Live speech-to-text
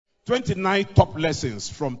29 top lessons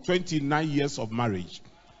from 29 years of marriage.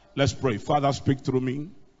 Let's pray. Father, speak through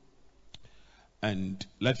me. And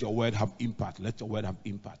let your word have impact. Let your word have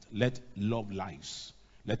impact. Let love lives,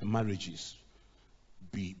 let marriages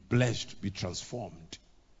be blessed, be transformed.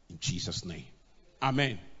 In Jesus' name.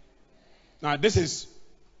 Amen. Now, this is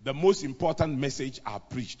the most important message I have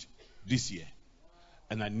preached this year.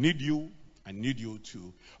 And I need you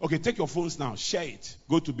to. Okay, take your phones now. Share it.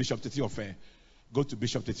 Go to Bishop Teti Ofe. Go to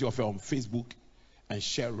Bishop Teti Ofe on Facebook and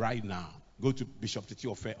share right now. Go to Bishop Teti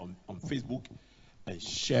Ofe on Facebook and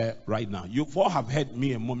share right now. You all have heard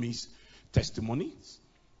me and Mommy's testimonies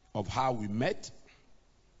of how we met.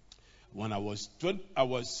 When I was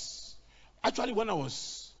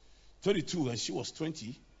 22 and she was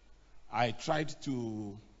 20, I tried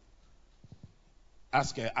to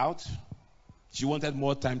ask her out. She wanted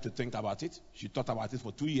more time to think about it. She thought about it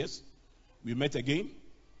for 2 years. We met again.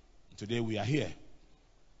 Today we are here.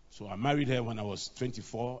 So I married her when I was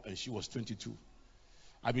 24 and she was 22.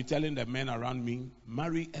 I've been telling the men around me,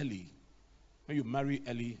 marry early. When you marry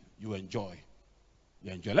early, you enjoy.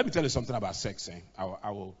 You enjoy. Let me tell you something about sex.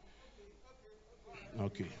 I will.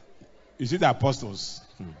 Okay. You see the apostles?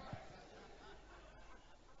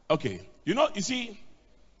 Okay. You see,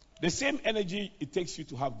 the same energy it takes you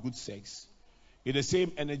to have good sex, it's the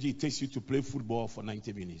same energy it takes you to play football for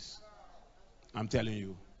 90 minutes. I'm telling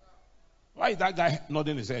you. Why is that guy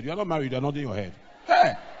nodding his head? You're not married, you're nodding your head.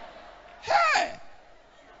 Hey! Hey!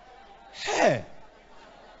 Hey!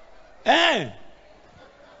 Hey!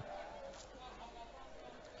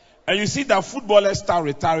 And you see that footballers start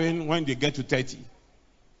retiring when they get to 30.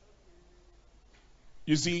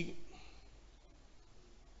 You see,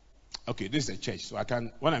 okay, this is a church, so I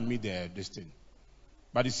can, when I meet this thing.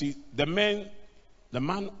 But you see, the men's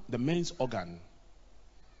organ,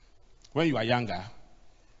 when you are younger,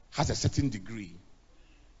 has a certain degree.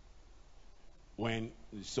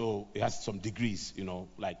 So it has some degrees,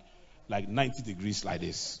 like 90 degrees like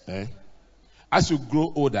this. As you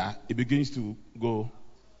grow older, it begins to go,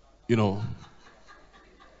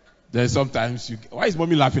 There's sometimes why is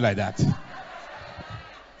mommy laughing like that?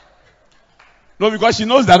 No, because she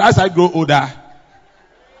knows that as I grow older,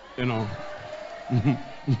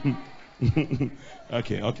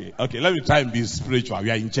 Okay. Let me try and be spiritual.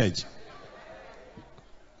 We are in church.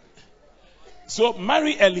 So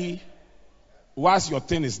marry early whilst your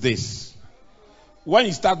thing is this. When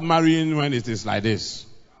you start marrying when it is like this,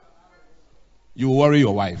 you worry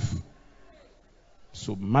your wife.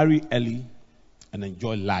 So marry early and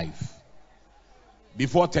enjoy life.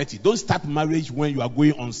 Before 30, don't start marriage when you are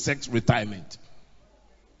going on sex retirement.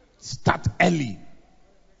 Start early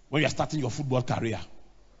when you are starting your football career.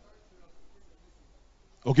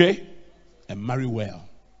 Okay? And marry well.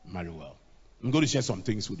 Marry well. I'm going to share some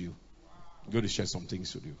things with you.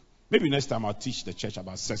 Maybe next time I'll teach the church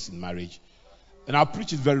about sex in marriage. And I'll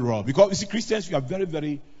preach it very raw. Because you see, Christians, we are very,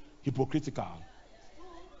 very hypocritical.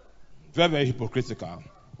 Very, very hypocritical.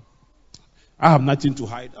 I have nothing to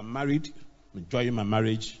hide. I'm married. I'm enjoying my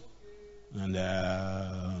marriage. And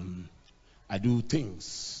I do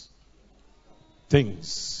things. A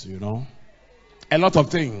lot of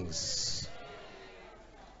things.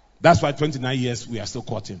 That's why 29 years we are still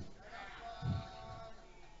courting.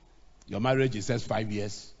 Your marriage, it says 5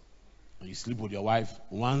 years. And you sleep with your wife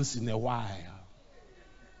once in a while.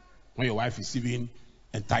 When your wife is even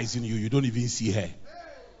enticing you, you don't even see her.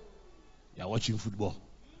 You are watching football.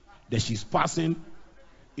 Then she's passing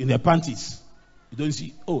in her panties. You don't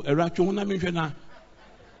see,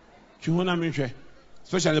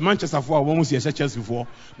 especially Manchester for one see Chelsea before.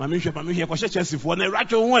 Chelsea for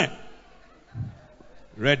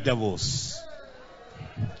Red Devils.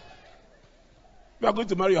 You are going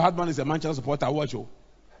to marry your husband is a Manchester supporter. Watch you.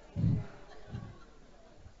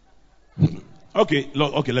 Okay,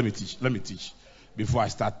 let me teach before I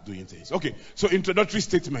start doing things. Okay, so introductory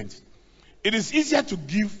statement. It is easier to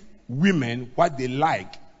give women what they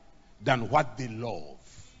like than what they love.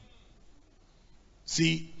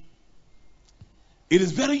 See, it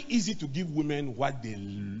is very easy to give women what they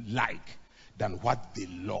like than what they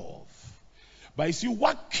love. But you see,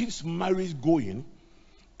 what keeps marriage going,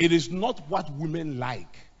 it is not what women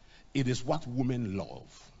like, it is what women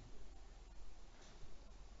love.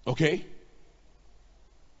 Okay?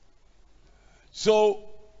 So,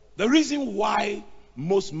 the reason why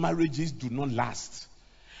most marriages do not last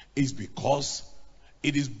is because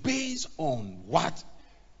it is based on what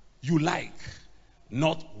you like,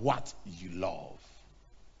 not what you love.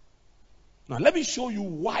 Now, let me show you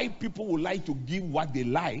why people would like to give what they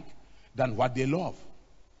like than what they love.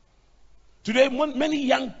 Today, many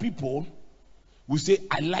young people will say,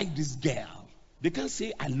 I like this girl. They can't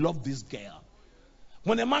say, I love this girl.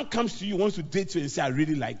 When a man comes to you, wants to date you and say, I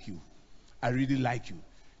really like you. I really like you.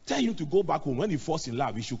 Tell him to go back home. When he falls in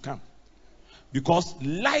love, he should come. Because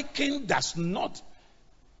liking does not.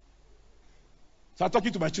 So I'm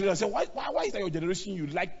talking to my children. I say, why is that your generation you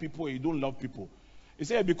like people and you don't love people? He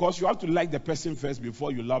said, because you have to like the person first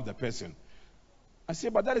before you love the person. I say,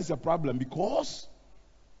 but that is a problem, because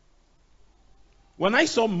when I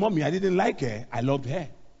saw mommy, I didn't like her. I loved her.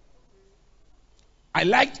 I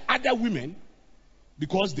liked other women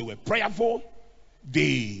because they were prayerful.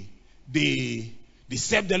 They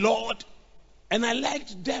served the Lord. And I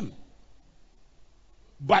liked them.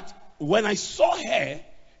 But when I saw her,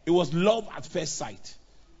 it was love at first sight.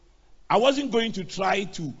 I wasn't going to try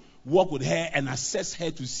to work with her and assess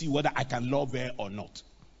her to see whether I can love her or not.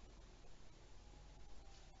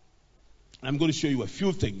 I'm going to show you a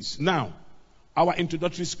few things. Now, our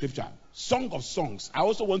introductory scripture, Song of Songs. I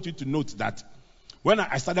also want you to note that when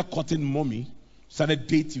I started courting mommy, started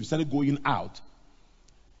dating, started going out,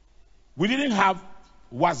 we didn't have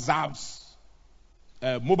WhatsApps,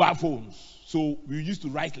 mobile phones. So we used to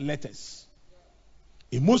write letters.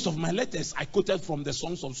 In most of my letters, I quoted from the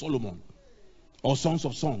Songs of Solomon or Songs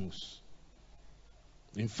of Songs.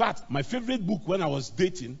 In fact, my favorite book when I was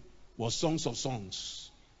dating was Songs of Songs.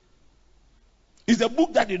 It's a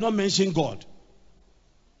book that did not mention God,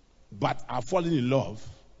 but I've fallen in love,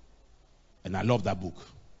 and I love that book.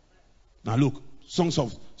 Now look, Songs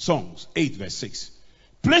of Songs 8 verse 6.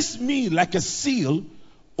 Place me like a seal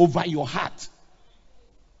over your heart,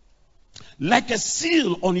 like a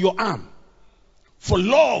seal on your arm. For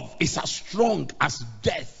love is as strong as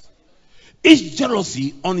death. Its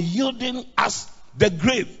jealousy unyielding as the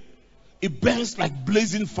grave. It burns like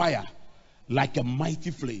blazing fire, like a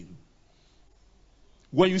mighty flame.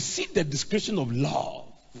 When you see the description of love,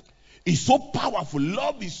 it's so powerful.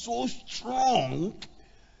 Love is so strong.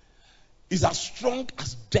 It's as strong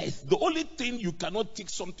as death. The only thing you cannot take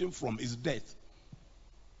something from is death.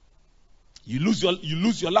 You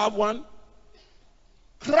lose your loved one,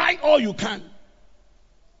 cry all you can.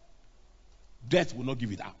 Death will not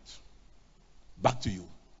give it out. Back to you.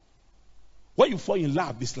 When you fall in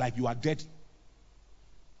love, it's like you are dead.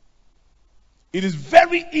 It is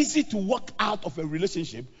very easy to walk out of a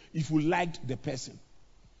relationship if you liked the person.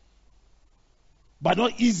 But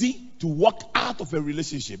not easy to walk out of a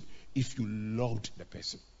relationship if you loved the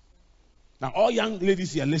person. Now, all young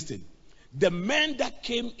ladies here, listen. The men that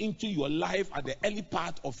came into your life at the early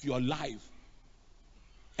part of your life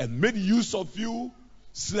and made use of you,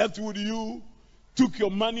 slept with you, took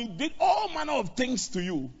your money, did all manner of things to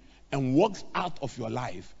you, and walked out of your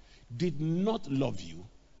life, did not love you.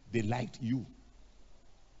 They liked you.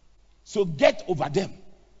 So get over them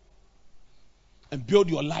and build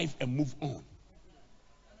your life and move on.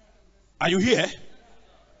 Are you here?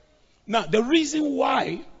 Now, the reason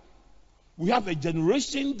why we have a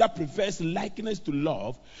generation that prefers likeness to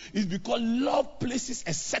love is because love places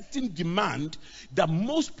a certain demand that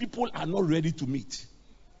most people are not ready to meet.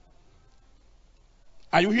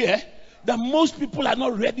 Are you here? That most people are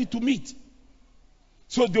not ready to meet.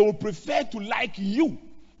 So they will prefer to like you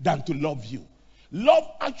than to love you. Love,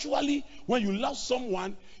 actually, when you love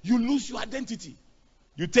someone, you lose your identity.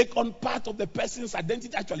 You take on part of the person's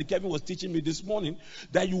identity. Actually, Kevin was teaching me this morning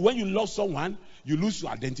that when you love someone, you lose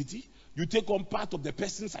your identity. You take on part of the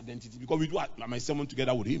person's identity, because we do my sermon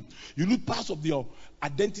together with him. You lose parts of your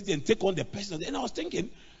identity and take on the person. And I was thinking,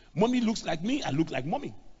 mommy looks like me, I look like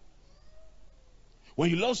mommy. When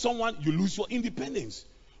you love someone, you lose your independence.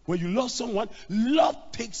 When you love someone, love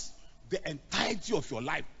takes the entirety of your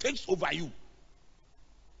life, takes over you,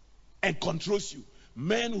 and controls you.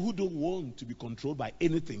 Men who don't want to be controlled by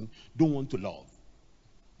anything don't want to love.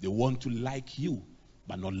 They want to like you,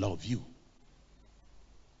 but not love you.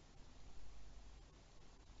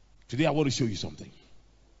 Today I want to show you something.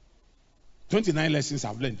 29 lessons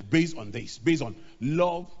I've learned based on this, based on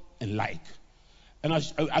love and like. And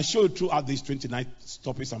I show you throughout these 29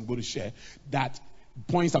 topics I'm going to share, that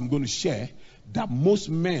points I'm going to share, that most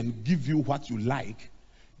men give you what you like,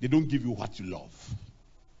 they don't give you what you love.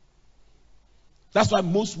 That's why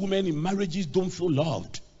most women in marriages don't feel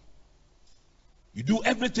loved. You do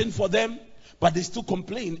everything for them, but they still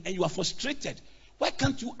complain and you are frustrated. Why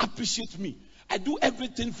can't you appreciate me? I do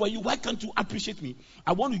everything for you. Why can't you appreciate me?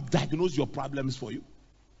 I want to diagnose your problems for you.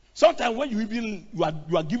 Sometimes when you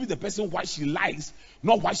are giving the person what she likes,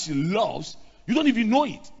 not what she loves, you don't even know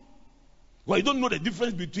it. Well, you don't know the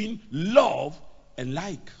difference between love and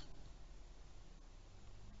like.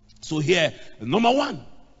 So here, number one,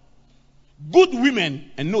 good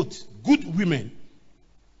women, and note, good women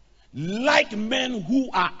like men who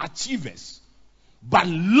are achievers, but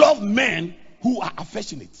love men who are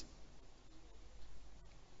affectionate.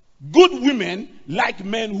 Good women like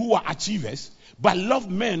men who are achievers, but love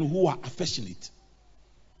men who are affectionate.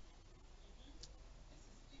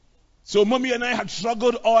 So mommy and I had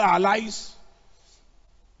struggled all our lives.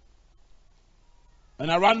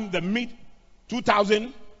 And around the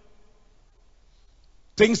mid-2000,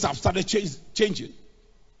 things have started changing.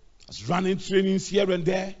 I was running trainings here and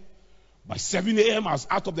there. By 7 a.m., I was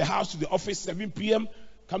out of the house to the office. 7 p.m.,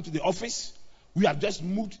 come to the office. We have just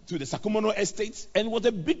moved to the Sacramento Estates, and it was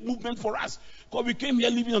a big movement for us because we came here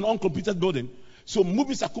living in an uncompleted building. So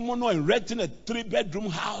moving Sacramento and renting a 3-bedroom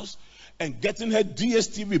house and getting her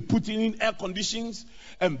DSTV, putting in air conditions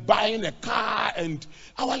and buying a car, and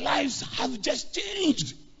our lives have just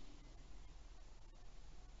changed.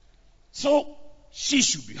 So she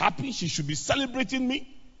should be happy. She should be celebrating me.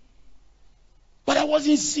 But I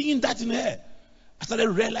wasn't seeing that in her. I started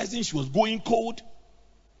realizing she was going cold.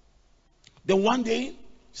 Then one day,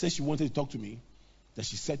 she said she wanted to talk to me. Then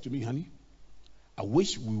she said to me, honey, I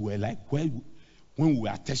wish we were like when we were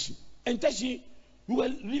at Teshi. And Teshi, we were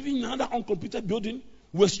living in another uncompleted building.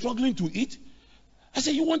 We were struggling to eat. I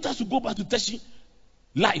said, you want us to go back to Teshi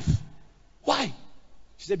life? Why?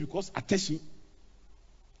 She said, because at Teshi,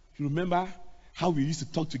 you remember how we used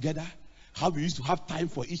to talk together? How we used to have time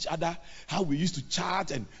for each other? How we used to chat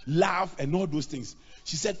and laugh and all those things.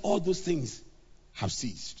 She said, all those things have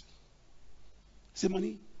ceased. I said,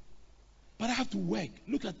 money, but I have to work.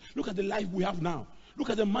 Look at the life we have now. Look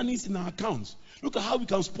at the monies in our accounts. Look at how we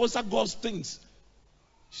can sponsor God's things.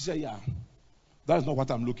 She said, yeah, that's not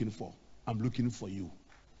what I'm looking for. I'm looking for you.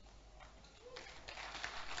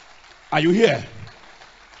 Are you here?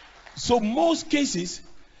 So most cases,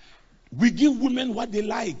 we give women what they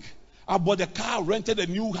like. I bought a car, rented a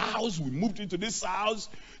new house. We moved into this house.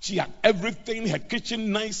 She had everything, her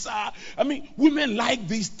kitchen nicer. I mean, women like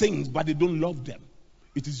these things, but they don't love them.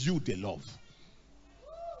 It is you they love.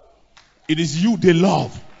 It is you they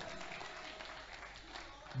love.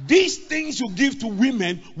 These things you give to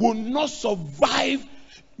women will not survive,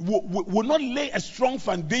 will not lay a strong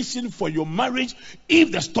foundation for your marriage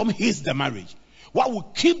if the storm hits the marriage. What will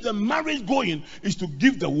keep the marriage going is to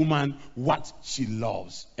give the woman what she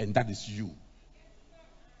loves, and that is you.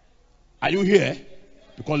 Are you here?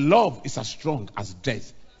 Because love is as strong as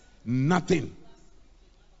death. Nothing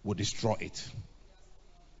will destroy it.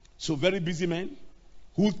 So very busy men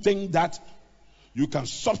who think that you can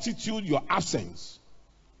substitute your absence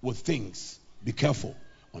with things, be careful,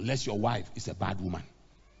 unless your wife is a bad woman.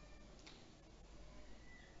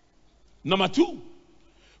 Number 2,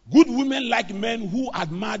 good women like men who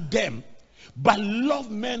admire them, but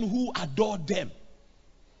love men who adore them.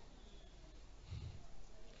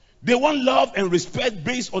 They want love and respect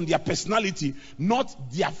based on their personality, not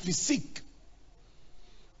their physique.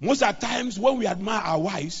 Most of the times when we admire our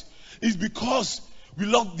wives, it's because we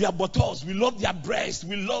love their buttocks, we love their breasts,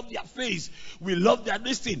 we love their face, we love their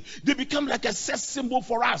this thing. They become like a sex symbol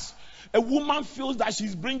for us. A woman feels that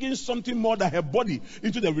she's bringing something more than her body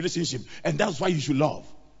into the relationship, and that's why you should love.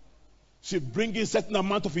 She's bringing a certain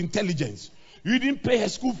amount of intelligence. You didn't pay her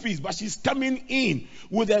school fees, but she's coming in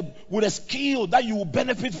with a skill that you will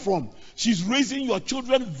benefit from. She's raising your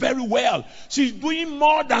children very well. She's doing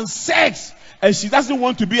more than sex, and she doesn't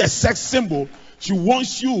want to be a sex symbol. She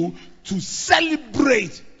wants you to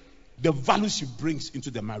celebrate the value she brings into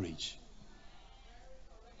the marriage.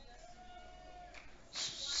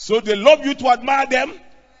 So they love you to admire them.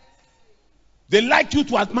 They like you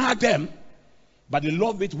to admire them. But they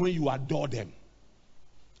love it when you adore them.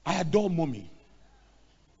 I adore mommy.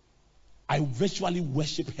 I virtually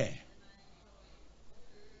worship her.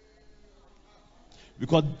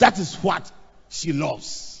 Because that is what she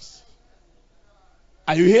loves.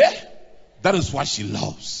 Are you here? That is what she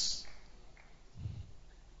loves.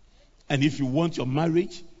 And if you want your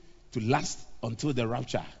marriage to last until the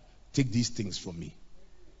rapture, take these things from me.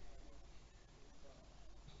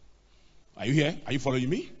 Are you here? Are you following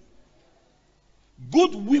me?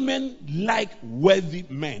 Good women like worthy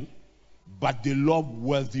men, but they love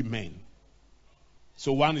worthy men.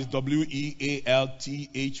 So one is Wealthy,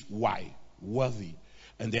 worthy.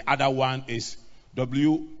 And the other one is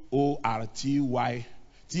Worthy,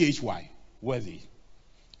 worthy.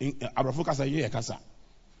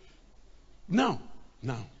 Now,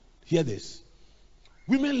 hear this.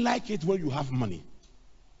 Women like it when you have money.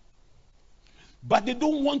 But they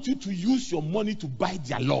don't want you to use your money to buy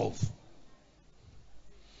their love.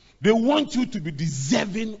 They want you to be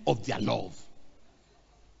deserving of their love.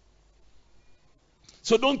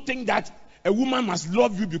 So don't think that a woman must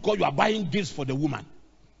love you because you are buying gifts for the woman.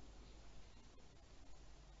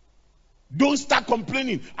 Don't start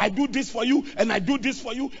complaining. I do this for you, and I do this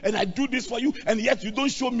for you, and I do this for you, and yet you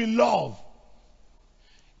don't show me love.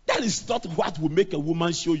 That is not what will make a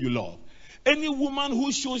woman show you love. Any woman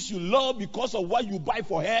who shows you love because of what you buy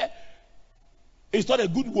for her is not a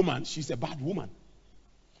good woman. She's a bad woman.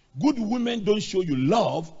 Good women don't show you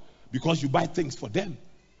love because you buy things for them.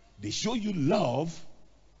 They show you love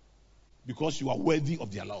because you are worthy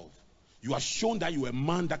of their love. You are shown that you are a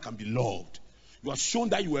man that can be loved. You are shown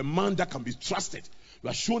that you are a man that can be trusted. You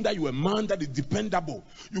are shown that you are a man that is dependable.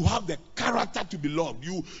 You have the character to be loved.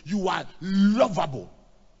 You are lovable.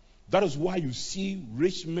 That is why you see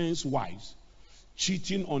rich men's wives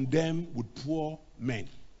cheating on them with poor men.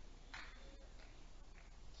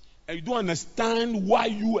 And you don't understand why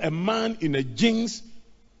you, a man in a jeans,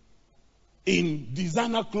 in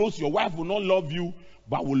designer clothes, your wife will not love you,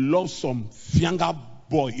 but will love some younger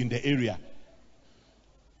boy in the area.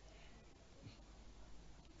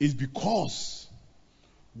 It's because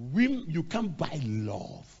you can't buy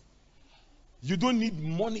love. You don't need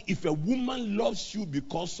money. If a woman loves you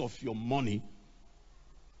because of your money,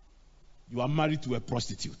 you are married to a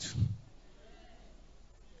prostitute.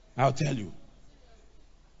 I'll tell you.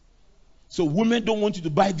 So women don't want you to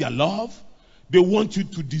buy their love. They want you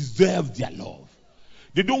to deserve their love.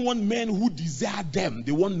 They don't want men who desire them.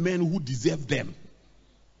 They want men who deserve them.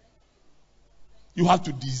 You have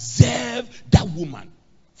to deserve that woman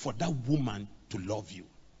for that woman to love you.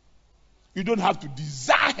 You don't have to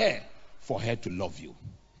desire her for her to love you.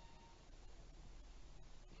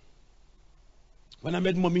 When I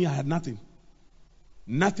met mommy, I had nothing.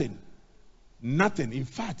 Nothing. Nothing. In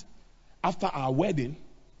fact, after our wedding,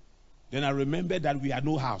 then I remembered that we had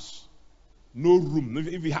no house. No room.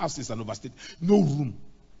 If the house is an overstate, no room.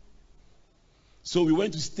 So we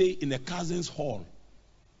went to stay in a cousin's hall.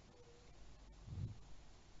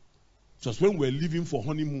 Just when we were leaving for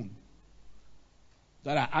honeymoon,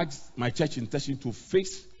 that I asked my church intention to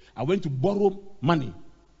fix. I went to borrow money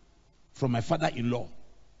from my father-in-law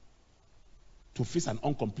to fix an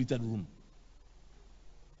uncompleted room.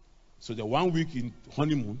 So the 1 week in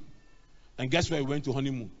honeymoon, and guess where we went to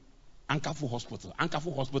honeymoon? Ankafu Hospital.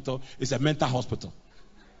 Ankafu Hospital is a mental hospital.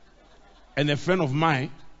 And a friend of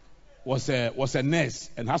mine was a nurse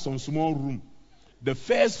and had some small room. The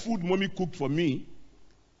first food mommy cooked for me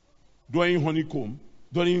during honeymoon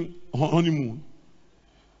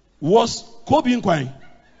was Kobe Nkwai.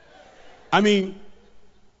 I mean,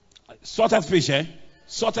 salted fish,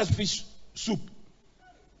 salted fish soup.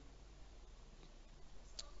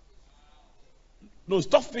 No,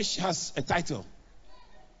 stockfish has a title.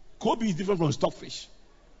 Kobe is different from stockfish.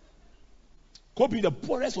 Kobe, the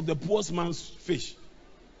poorest of the poorest man's fish.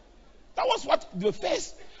 That was what the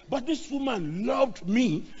first. But this woman loved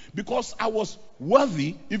me because I was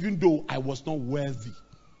worthy, even though I was not worthy.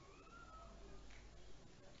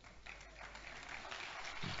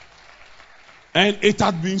 And it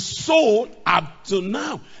had been so up to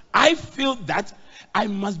now. I feel that I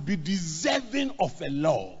must be deserving of a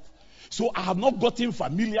love. So I have not gotten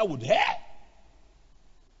familiar with her.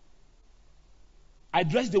 I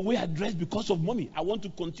dress the way I dress because of money. I want to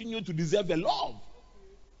continue to deserve a love.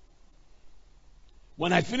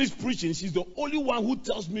 When I finish preaching, she's the only one who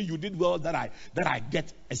tells me you did well that I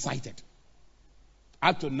get excited.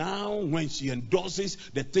 Up to now, when she endorses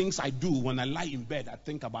the things I do, when I lie in bed, I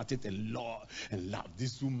think about it a lot and love.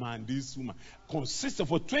 This woman consistent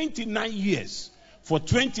for 29 years. For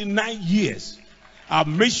 29 years, I've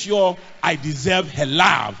made sure I deserve her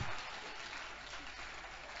love.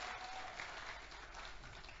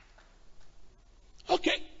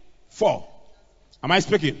 Okay. 4. Am I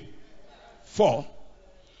speaking? 4.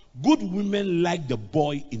 Good women like the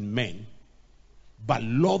boy in men, but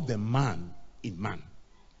love the man,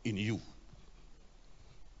 in you.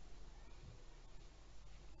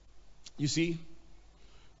 You see,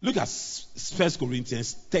 look at 1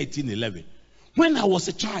 Corinthians 13:11. When I was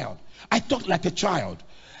a child, I talked like a child.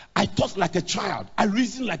 I talked like a child. I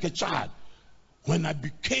reasoned like a child. When I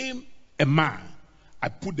became a man, I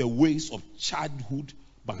put the ways of childhood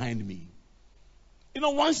behind me. You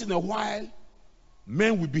know, once in a while,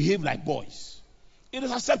 men will behave like boys. It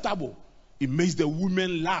is acceptable. It makes the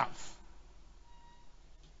women laugh.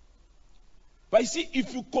 But you see,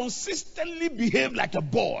 if you consistently behave like a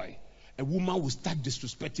boy, a woman will start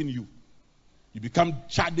disrespecting you. You become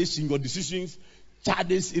childish in your decisions,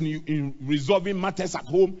 childish in resolving matters at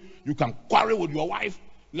home. You can quarrel with your wife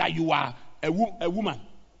like you are a woman.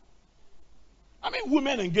 I mean,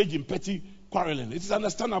 women engage in petty quarreling. It is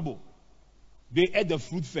understandable. They ate the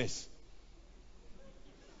fruit first.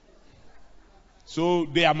 So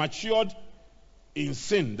they are matured in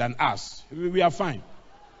sin than us. We are fine.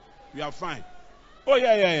 We are fine. Oh,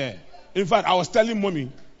 yeah. In fact, I was telling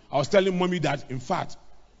mommy that, in fact,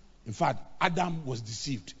 Adam was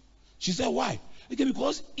deceived. She said, why? Okay,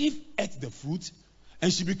 because Eve ate the fruit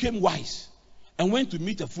and she became wise and went to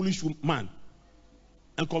meet a foolish man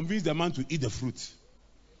and convinced the man to eat the fruit.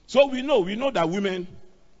 So we know that women,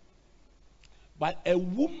 but a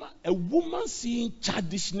woman seeing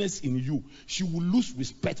childishness in you, she will lose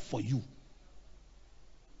respect for you.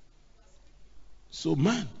 So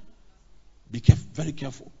man, be very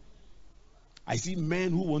careful. I see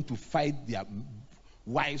men who want to fight their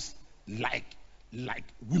wives like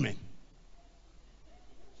women.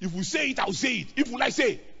 If we say it, I'll say it. If will I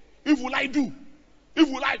say? If will I do? If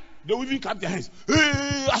will I? They will even clap their hands.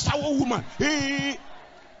 Hey, as a woman. Hey.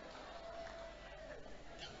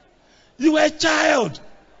 You are a child.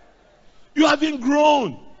 You haven't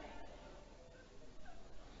grown.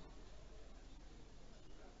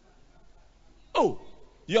 Oh,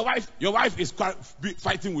 your wife is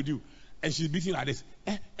fighting with you, and she's beating like this.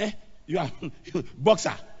 You are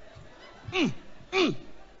boxer. What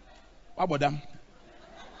about them?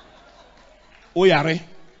 Oh, yeah.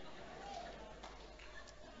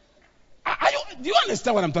 Do you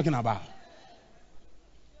understand what I'm talking about?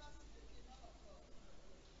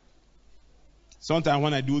 Sometimes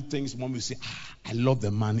when I do things, mom will say, I love the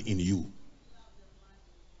man in you.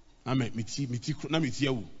 Let me check. Let me check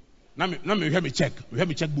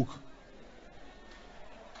book.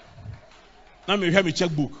 Let me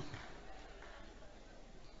check book.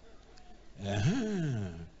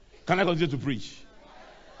 Can I continue to preach?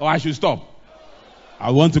 Or I should stop? I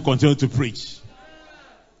want to continue to preach.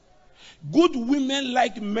 Good women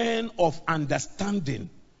like men of understanding,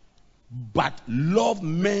 but love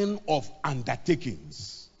men of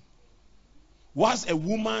undertakings. Whilst a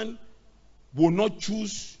woman will not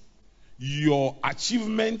choose your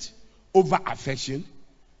achievement over affection,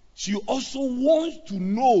 she also wants to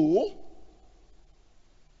know.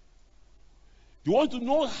 You want to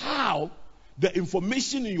know how the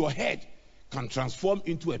information in your head can transform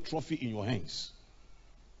into a trophy in your hands.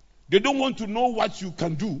 They don't want to know what you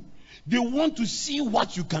can do. They want to see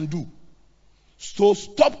what you can do. So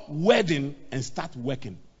stop wedding and start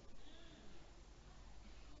working.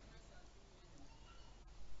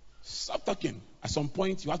 Stop talking. At some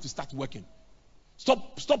point, you have to start working.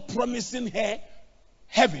 Stop promising her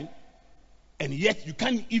heaven, and yet you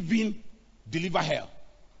can't even deliver hell.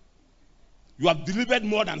 You have delivered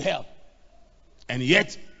more than hell, and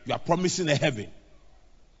yet you are promising a heaven.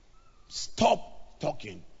 Stop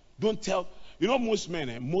talking. Don't tell. You know, most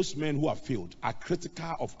men who have failed are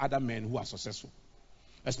critical of other men who are successful.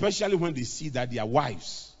 Especially when they see that their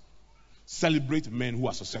wives celebrate men who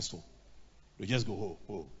are successful. They just go,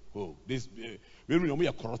 oh. This, we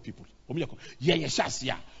are corrupt people.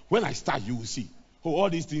 Yeah. When I start, you will see. Oh,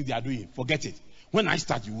 all these things they are doing, forget it. When I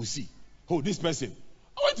start, you will see. Oh, this person,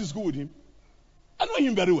 I went to school with him. I know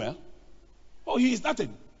him very well. Oh, he is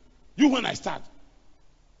nothing. You, when I start,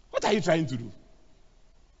 what are you trying to do?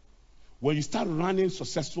 When you start running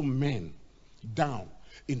successful men down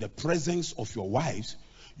in the presence of your wives,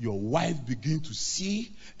 your wife begins to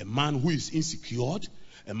see a man who is insecure,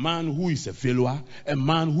 a man who is a failure, a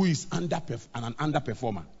man who is an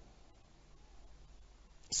underperformer.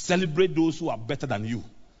 Celebrate those who are better than you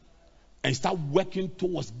and start working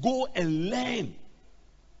towards. Go and learn.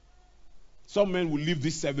 Some men will leave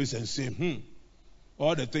this service and say,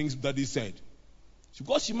 all the things Daddy said.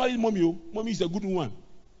 Because she married mommy. Mommy is a good woman.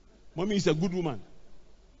 Mommy is a good woman.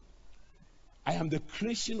 I am the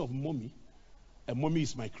creation of mommy, and mommy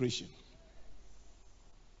is my creation.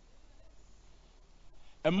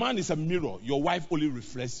 A man is a mirror. Your wife only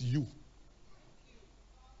reflects you.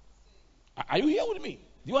 Are you here with me?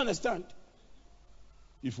 Do you understand?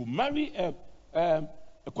 If you marry a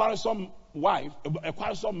quarrelsome wife, a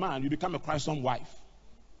quarrelsome man, you become a quarrelsome wife.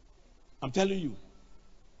 I'm telling you.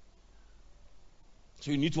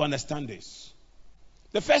 So you need to understand this.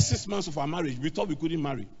 The first 6 months of our marriage, we thought we couldn't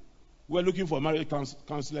marry. We were looking for marriage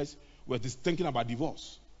counselors. We were just thinking about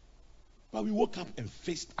divorce. But we woke up and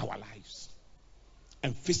faced our lives.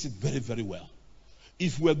 And faced it very, very well.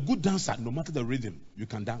 If we're a good dancer, no matter the rhythm, you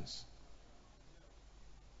can dance.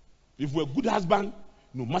 If we're a good husband,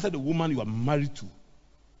 no matter the woman you are married to,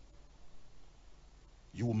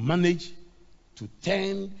 you will manage to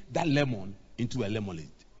turn that lemon into a lemonade.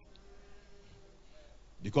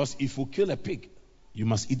 Because if you kill a pig, you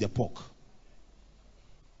must eat the pork.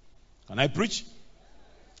 Can I preach?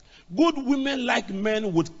 Good women like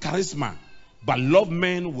men with charisma, but love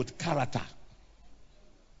men with character.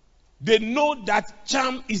 They know that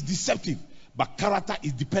charm is deceptive, but character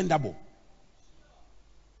is dependable.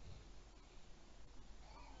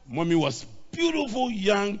 Mommy was beautiful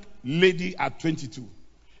young lady at 22.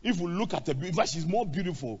 If we look at her, in fact, she's more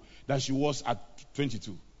beautiful than she was at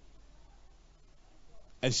 22.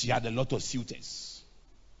 And she had a lot of suitors.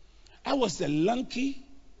 I was a lanky,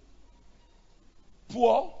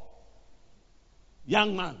 poor,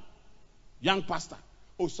 young man, young pastor.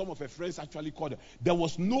 Oh, some of her friends actually called her. There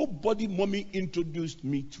was nobody Mommy introduced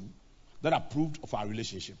me to that approved of our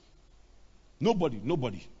relationship. Nobody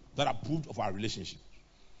that approved of our relationship.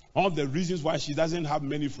 One of the reasons why she doesn't have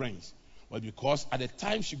many friends was because at the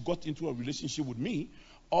time she got into a relationship with me,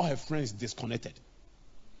 all her friends disconnected.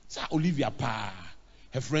 So Olivia Pa,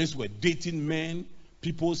 her friends were dating men,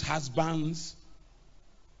 people's husbands.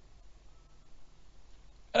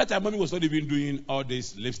 At that time, Mommy was not even doing all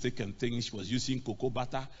this lipstick and things. She was using cocoa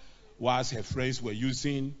butter, whilst her friends were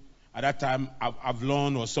using, at that time,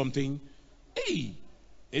 Avlon or something. Hey,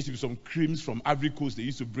 there used to be some creams from Ivory Coast they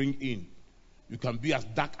used to bring in. You can be as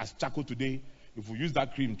dark as charcoal today. If you use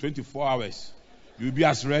that cream 24 hours, you'll be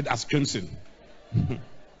as red as crimson.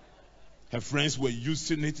 Her friends were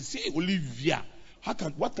using it. Say, Olivia,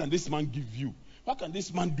 what can this man give you? What can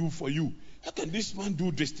this man do for you? How can this man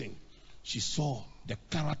do this thing? She saw the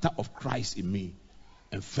character of Christ in me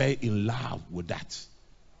and fell in love with that.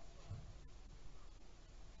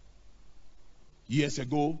 Years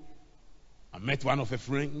ago, I met one of her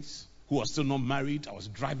friends who was still not married. I was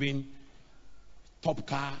driving top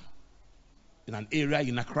car in an area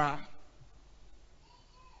in Accra.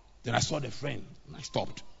 Then I saw the friend and I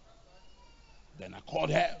stopped. Then I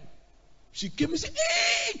called her. She came and said,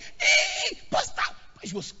 hey, pastor.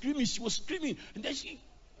 She was screaming. And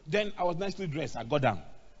then I was nicely dressed. I got down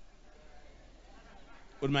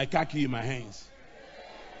with my car key in my hands.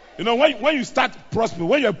 You know, when you start prospering,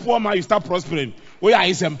 when you're a poor man, you start prospering.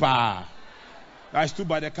 I stood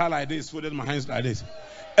by the car like this, folded my hands like this.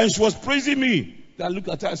 And she was praising me. Then I looked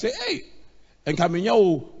at her and said, hey, and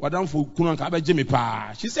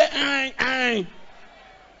she said, aye.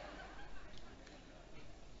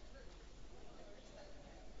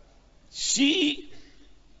 She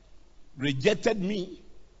rejected me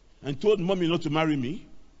and told Mommy not to marry me.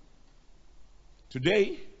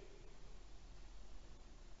 Today,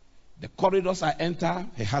 the corridors I enter,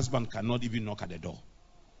 her husband cannot even knock at the door.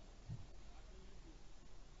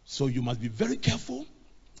 So you must be very careful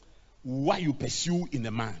what you pursue in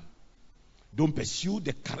a man. Don't pursue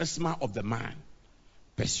the charisma of the man.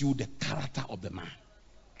 Pursue the character of the man.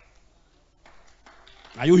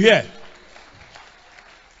 Are you here?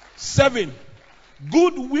 7.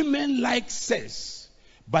 Good women like sex,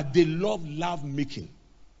 but they love making.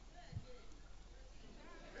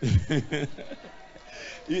 You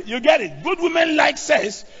get it? Good women like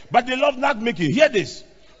sex, but they love making. Hear this.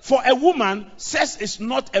 For a woman, sex is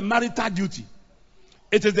not a marital duty.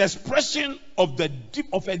 It is the expression of a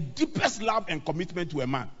deepest love and commitment to a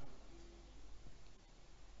man.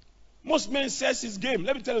 Most men sex is game.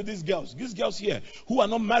 Let me tell you, these girls here who are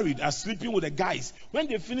not married are sleeping with the guys. When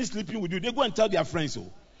they finish sleeping with you, they go and tell their friends.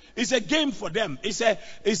 Oh, it's a game for them. It's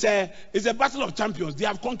a battle of champions. They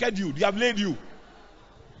have conquered you. They have laid you.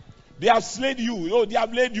 They have slayed you. Oh, they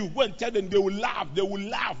have laid you. Go and tell them. They will laugh. They will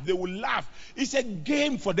laugh. They will laugh. It's a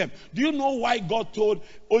game for them. Do you know why God told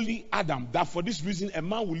only Adam that for this reason a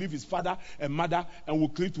man will leave his father and mother and will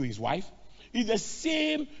cleave to his wife? It's the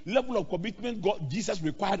same level of commitment Jesus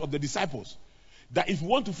required of the disciples. That if you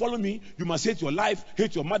want to follow me, you must hate your life,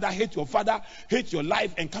 hate your mother, hate your father, hate your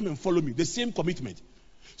life, and come and follow me. The same commitment.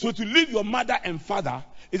 So to leave your mother and father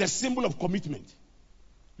is a symbol of commitment.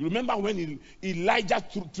 You remember when Elijah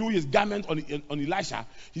threw his garment on Elisha,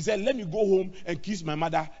 he said, let me go home and kiss my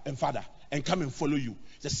mother and father and come and follow you.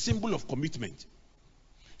 It's a symbol of commitment.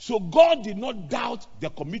 So God did not doubt the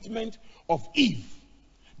commitment of Eve.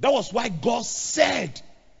 That was why God said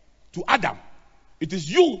to Adam, it is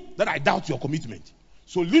you that I doubt your commitment.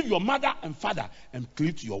 So leave your mother and father and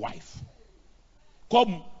cleave to your wife. Because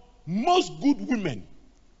most good women,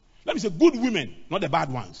 let me say good women, not the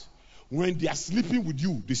bad ones, when they are sleeping with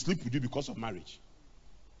you, they sleep with you because of marriage.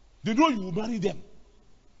 They know you will marry them.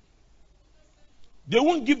 They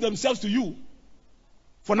won't give themselves to you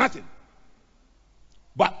for nothing.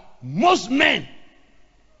 But most men,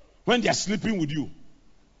 when they are sleeping with you,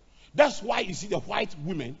 that's why you see the white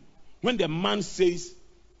women, when the man says,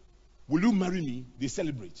 will you marry me? They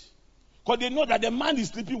celebrate. Because they know that the man is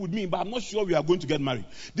sleeping with me, but I'm not sure we are going to get married.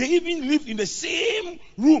 They even live in the same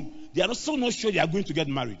room. They are also not sure they are going to get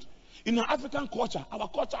married. In our African culture, our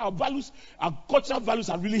cultural values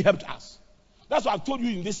have really helped us. That's why I've told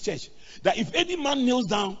you in this church, that if any man kneels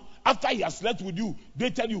down after he has slept with you, they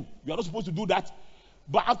tell you, you are not supposed to do that.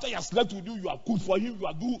 But after he has slept with you, you have cooked for him,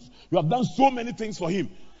 you have done so many things for him.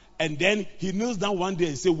 and then he kneels down one day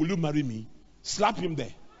and say, "Will you marry me?" Slap him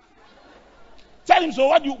there. Tell him, so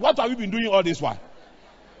what have you been doing all this while?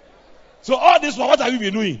 So all this while, what have you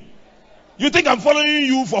been doing? You think I'm following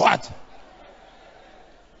you for what?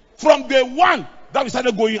 From day one that we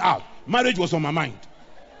started going out, marriage was on my mind.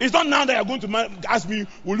 It's not now that you're going to ask me,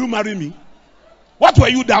 "Will you marry me?" What were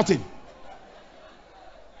you doubting?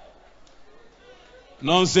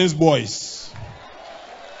 Nonsense boys.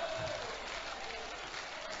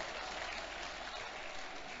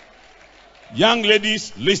 Young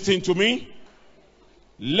ladies, listen to me.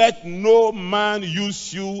 Let no man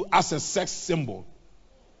use you as a sex symbol.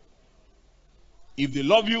 If they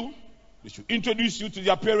love you, they should introduce you to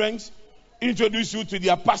their parents, introduce you to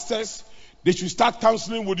their pastors. They should start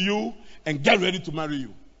counseling with you and get ready to marry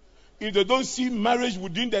you. If they don't see marriage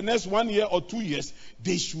within the next 1 year or 2 years,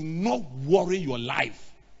 they should not worry your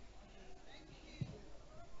life.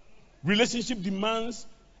 Relationship demands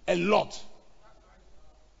a lot.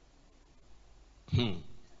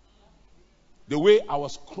 The way I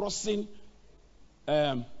was crossing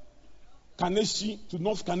Kaneshi to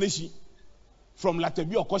North Kaneshi from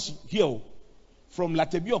Latebi Okoshi here, from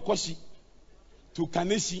Latebi Okoshi to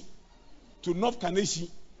Kaneshi to North Kaneshi,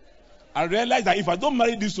 I realized that if I don't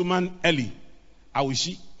marry this woman early, I will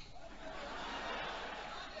she.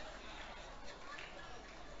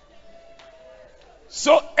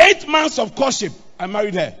 So 8 months of courtship, I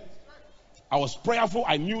married her. I was prayerful.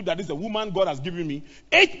 I knew that this is a woman God has given me.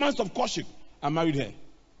 8 months of courtship, I married her.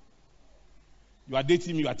 You are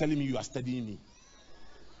dating me, you are telling me you are studying me.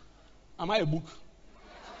 Am I a book?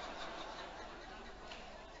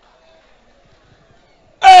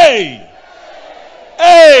 Hey!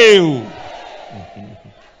 Hey!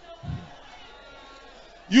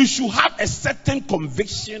 You should have a certain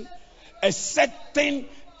conviction, a certain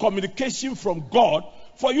communication from God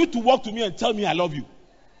for you to walk to me and tell me I love you.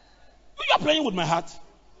 You are playing with my heart.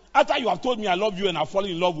 After you have told me I love you and I've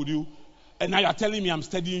fallen in love with you, and now you are telling me I'm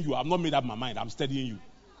studying you. I've not made up my mind. I'm studying you.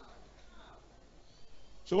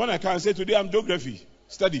 So when I can say today I'm geography,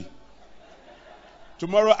 study.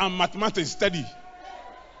 Tomorrow I'm mathematics, study.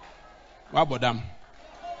 What about them?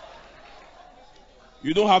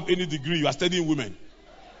 You don't have any degree. You are studying women.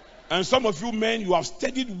 And some of you men, you have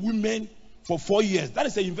studied women for 4 years. That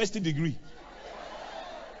is a university degree.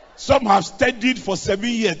 Some have studied for 7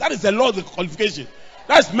 years. That is a law of qualification.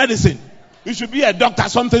 That's medicine. You should be a doctor,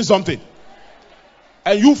 something.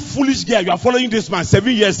 And you foolish girl, you are following this man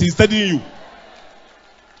 7 years, he's studying you.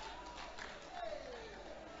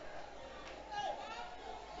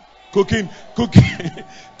 Cooking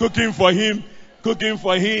for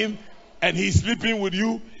him, and he's sleeping with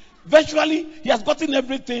you. Virtually, he has gotten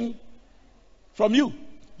everything from you.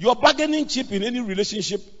 Your bargaining chip in any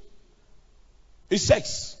relationship is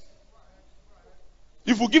sex.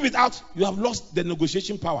 If you give it out, you have lost the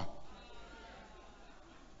negotiation power.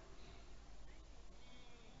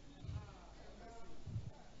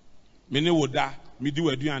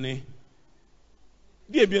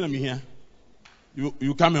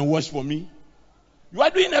 You come and wash for me. You are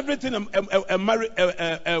doing everything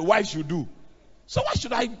a wife should do. So why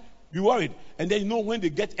should I be worried? And then when they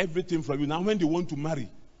get everything from you, now when they want to marry,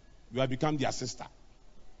 you have become their sister.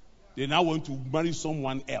 They now want to marry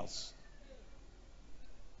someone else.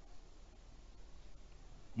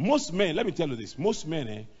 Most men, let me tell you this, most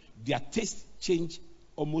men, their taste change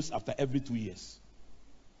almost after every 2 years.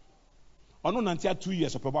 Or not until 2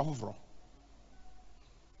 years of probably.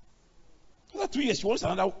 After 2 years, she wants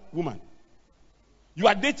another woman. You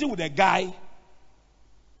are dating with a guy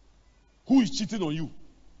who is cheating on you.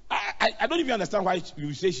 I don't even understand why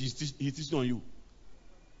you say he's cheating on you.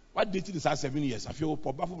 What dating is 7 years? I feel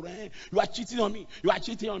you are cheating on me. You are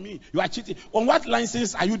cheating on me. You are cheating. On what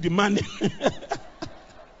license are you demanding?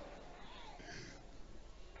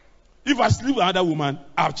 If I sleep with another woman,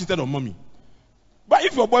 I have cheated on mommy. But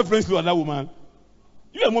if your boyfriend sleeps with another woman,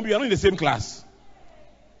 you and mommy are not in the same class.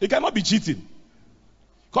 He cannot be cheating.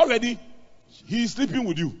 Already, he is sleeping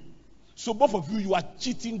with you. So both of you are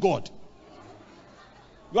cheating God.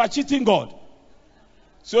 You are cheating God.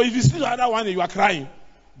 So if you sleep with another one and you are crying,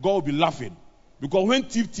 God will be laughing. Because when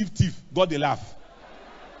thief, God they laugh.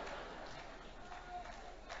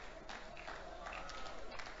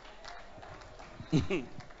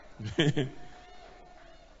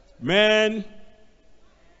 Man,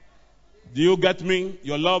 do you get me?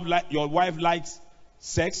 Your wife likes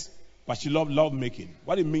sex, but she loves love making.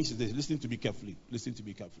 What it means is this. Listen to me carefully.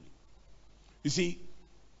 You see,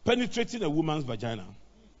 penetrating a woman's vagina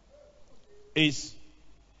is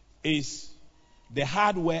the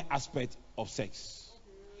hardware aspect of sex.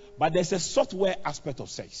 But there's a software aspect of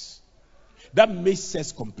sex. that makes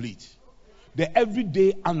sex complete. The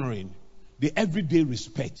everyday honoring, the everyday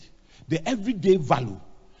respect, the everyday value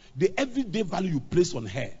you place on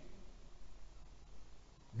her.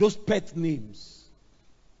 Those pet names,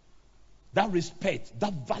 that respect,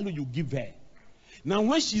 that value you give her. Now,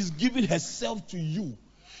 when she's giving herself to you,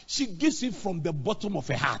 she gives it from the bottom of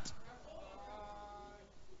her heart.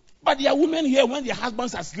 But there are women here, when their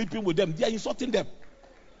husbands are sleeping with them, they are insulting them.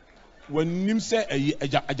 When Nim say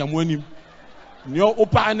ajamwenim, no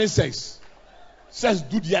open any sex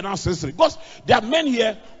do the unnecessary. Because there are men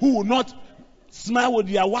here who will not smile with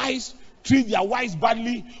their wives, treat their wives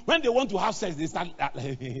badly. When they want to have sex, they start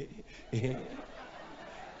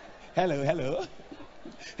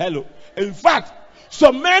hello. In fact,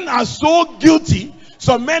 some men are so guilty,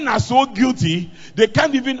 they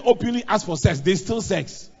can't even openly ask for sex. They steal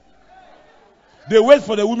sex. They wait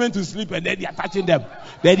for the women to sleep and then they are touching them.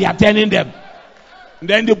 Then they are turning them. And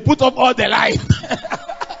then they put up all the lies.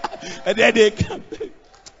 And then they come.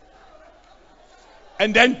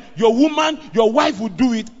 And then your wife will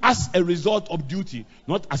do it as a result of duty,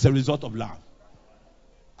 not as a result of love.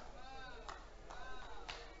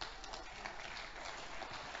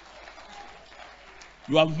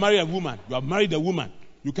 You have married a woman.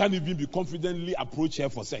 You can't even be confidently approach her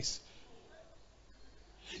for sex.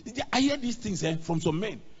 I hear these things from some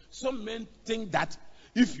men. Some men think that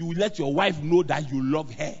if you let your wife know that you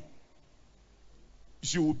love her,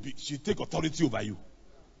 she'll take authority over you.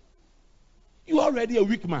 You are already a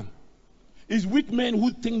weak man. It's weak men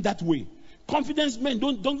who think that way. Confidence men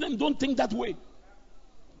don't think that way.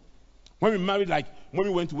 When we married, when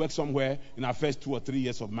we went to work somewhere in our first 2 or 3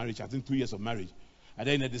 years of marriage, I think 2 years of marriage, and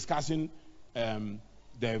then in a discussion,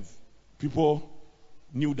 the people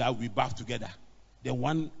knew that we bathed together. Then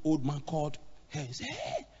one old man called her and said,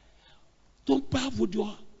 "Hey, don't bath with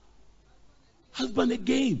your husband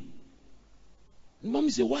again." And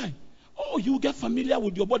mommy said, "Why?" "Oh, you get familiar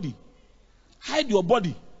with your body. Hide your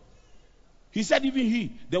body." He said,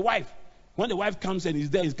 even the wife, when the wife comes and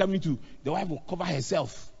is there, the wife will cover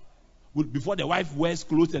herself before the wife wears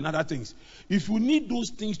clothes and other things. If you need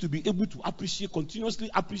those things to be able to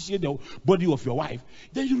continuously appreciate the body of your wife,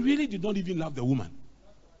 then you really did not even love the woman.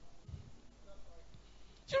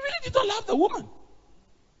 You really did not love the woman.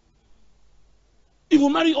 If you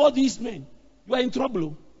marry all these men, you are in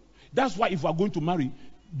trouble. That's why if you are going to marry,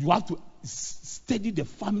 you have to study the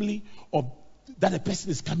family that the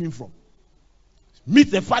person is coming from.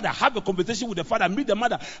 Meet the father, have a conversation with the father. Meet the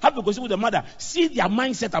mother, have a conversation with the mother. See their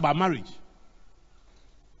mindset about marriage.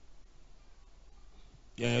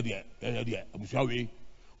 Yeah.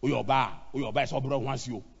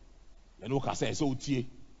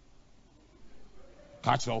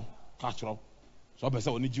 Catch up. So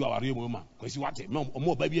person oni jiwa wari mo ma. Kwesi wate,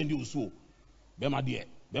 omo ba bi ndi usuo. Be ma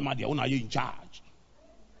de, una ye in charge.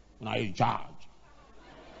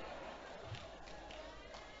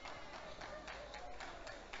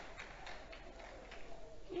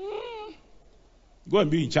 Go and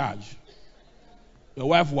be in charge. Your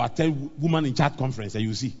wife will attend woman in charge conference and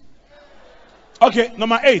you see. Okay,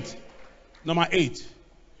 number 8.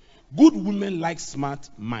 Good women like smart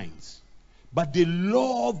minds, but they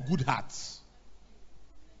love good hearts.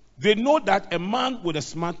 They know that a man with a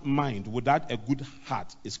smart mind without a good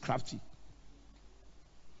heart is crafty.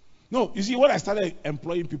 No, you see, when I started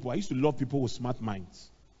employing people, I used to love people with smart minds.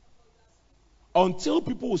 Until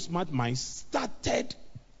people with smart minds started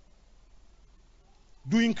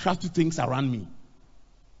doing crafty things around me.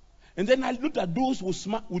 And then I looked at those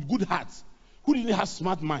with good hearts, who didn't have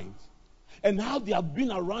smart minds, and how they have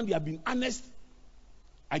been around, they have been honest.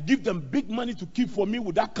 I give them big money to keep for me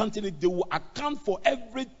without counting it. They will account for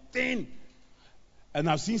everything. And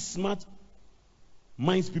I've seen smart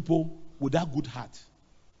minds people without good heart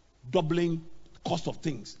doubling the cost of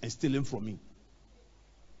things and stealing from me.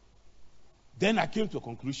 Then I came to a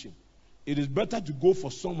conclusion. It is better to go for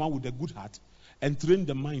someone with a good heart and train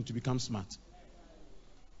the mind to become smart.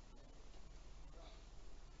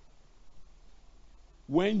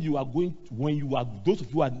 Those of you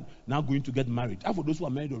who are now going to get married, and for those who are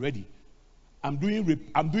married already, I'm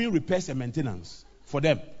doing repairs and maintenance for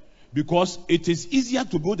them, because it is easier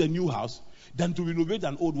to build a new house than to renovate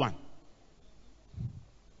an old one.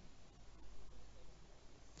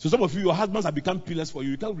 So some of you, your husbands have become pillars for you.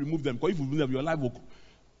 You can't remove them, because if you remove them, your life will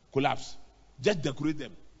collapse. Just decorate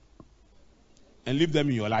them and leave them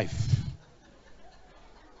in your life.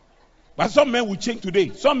 But some men will change today.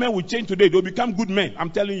 They'll become good men. I'm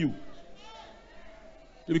telling you.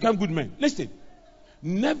 They become good men. Listen.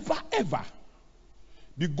 Never ever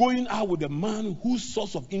be going out with a man whose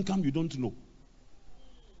source of income you don't know.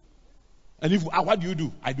 And what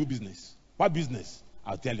do? I do business. What business?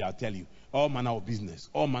 I'll tell you. All manner of business.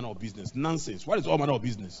 All manner of business. Nonsense. What is all manner of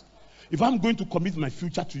business? If I'm going to commit my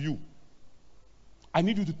future to you, I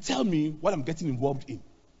need you to tell me what I'm getting involved in.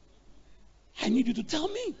 I need you to tell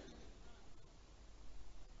me.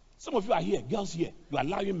 Some of you are here, girls here. You are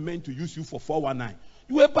allowing men to use you for 419.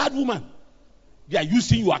 You are a bad woman. They are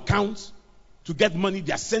using your accounts to get money.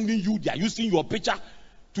 They are sending you. They are using your picture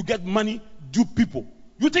to get money. Dupe people.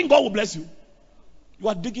 You think God will bless you? You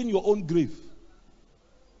are digging your own grave.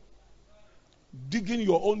 Digging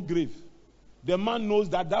your own grave. The man knows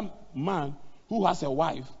that man who has a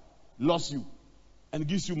wife lost you and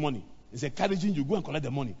gives you money. He's encouraging you, go and collect the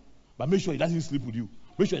money. But make sure he doesn't sleep with you.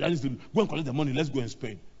 Make sure he doesn't sleep. Go and collect the money. Let's go and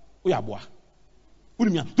spend. Oh yeah, boy. What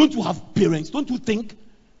do you mean? Don't you have parents? Don't you think?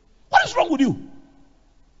 What is wrong with you?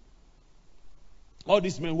 All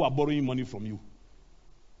these men who are borrowing money from you.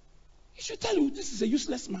 He should tell you this is a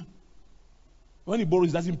useless man. When he borrows,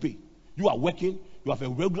 he doesn't pay. You are working. You have a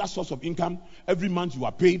regular source of income. Every month you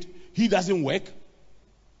are paid. He doesn't work.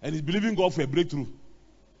 And he's believing God for a breakthrough.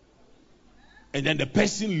 And then the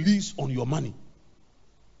person lives on your money.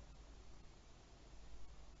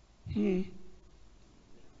 Am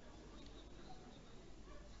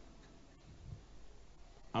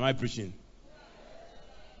I preaching?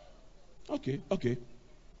 Okay.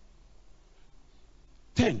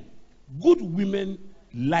 10. Good women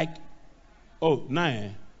like... Oh,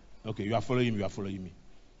 9. Okay, you are following me.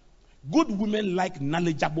 Good women like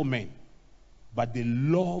knowledgeable men, but they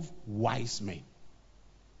love wise men.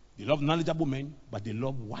 They love knowledgeable men, but they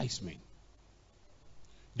love wise men.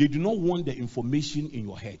 They do not want the information in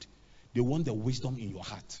your head. They want the wisdom in your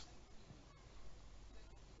heart.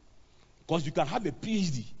 Because you can have a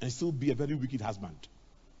PhD and still be a very wicked husband.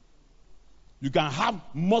 You can have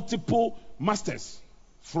multiple masters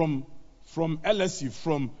from LSE,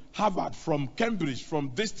 from Harvard, from Cambridge,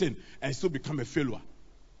 from this thing, and still become a failure.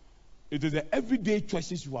 It is the everyday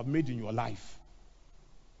choices you have made in your life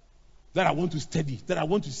that I want to study, that I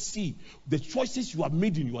want to see the choices you have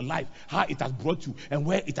made in your life, how it has brought you and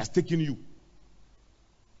where it has taken you.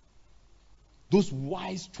 Those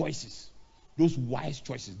wise choices,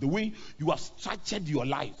 the way you have structured your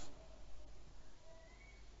life.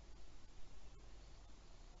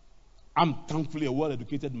 I'm thankfully a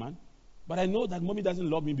well-educated man, but I know that mommy doesn't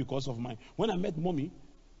love me because of mine. When I met mommy,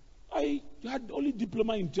 I had only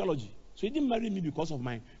diploma in theology. So she didn't marry me because of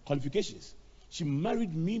my qualifications. She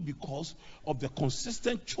married me because of the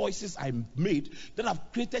consistent choices I made that have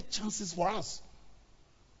created chances for us.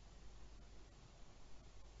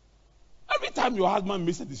 Every time your husband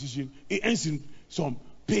makes a decision, it ends in some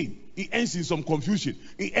pain. It ends in some confusion.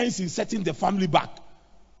 It ends in setting the family back.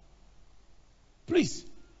 Please,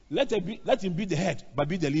 let him be the head, but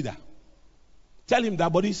be the leader. Tell him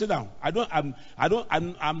that, buddy, sit down. I'm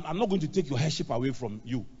not going to take your headship away from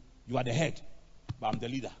you. You are the head, but I'm the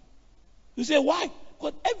leader. You say, why?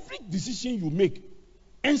 Because every decision you make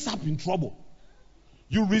ends up in trouble.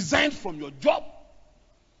 You resign from your job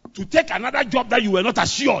to take another job that you were not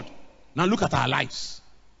assured. Now look at our lives.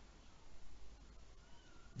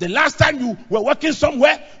 The last time you were working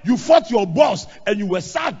somewhere, you fought your boss and you were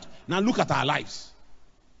sad. Now look at our lives.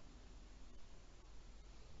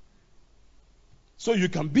 So you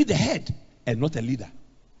can be the head and not a leader.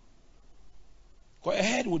 Because a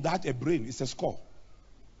head without a brain is a score.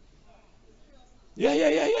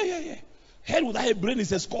 Yeah. Head without a brain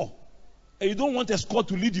is a score. And you don't want a score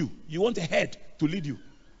to lead you. You want a head to lead you.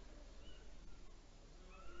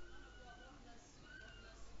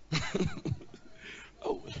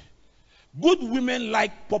 Oh. Good women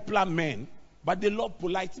like popular men, but they love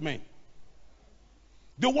polite men.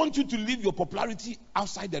 They want you to leave your popularity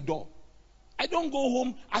outside the door. I don't go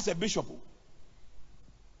home as a bishop.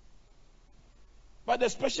 By the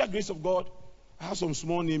special grace of God, I have some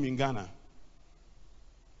small name in Ghana.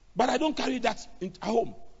 But I don't carry that at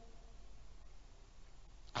home.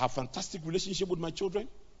 I have fantastic relationship with my children.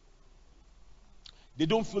 They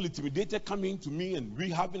don't feel intimidated coming to me and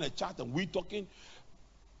we having a chat and we talking.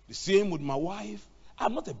 The same with my wife.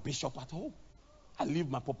 I'm not a bishop at home. I leave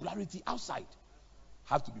my popularity outside.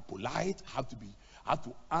 I have to be polite. I have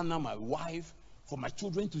to honor my wife for my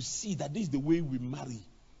children to see that this is the way we marry.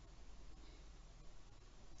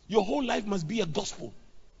 Your whole life must be a gospel.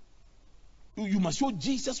 You must show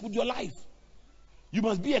Jesus with your life. You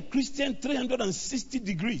must be a Christian 360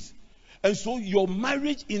 degrees. And so your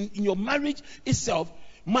marriage, in your marriage itself,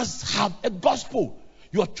 must have a gospel.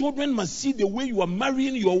 Your children must see the way you are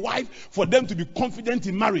marrying your wife for them to be confident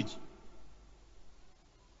in marriage.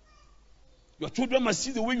 Your children must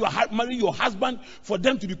see the way you are marrying your husband for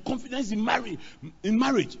them to be confident in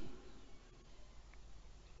marriage.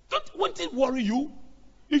 Won't it worry you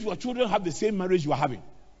if your children have the same marriage you are having?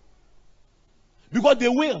 Because they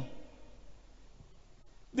will.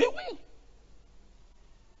 They will.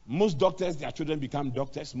 Most doctors, their children become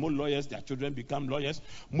doctors. Most lawyers, their children become lawyers.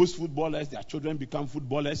 Most footballers, their children become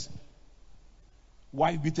footballers.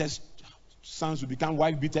 Wife beaters, sons will become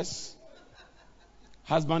wife beaters.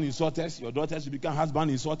 Husband insulters, your daughters will become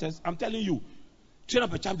husband insulters. I'm telling you, train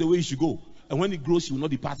up a child the way he should go. And when he grows, he will not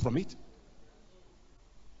depart from it.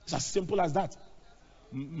 It's as simple as that.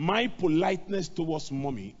 My politeness towards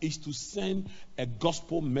mommy is to send a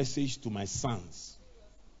gospel message to my sons.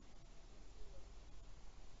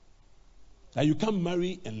 That you can't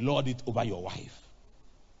marry and lord it over your wife.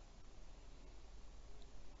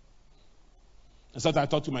 And so I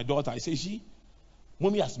talked to my daughter. I say,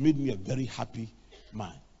 mommy has made me a very happy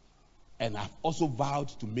man. And I've also vowed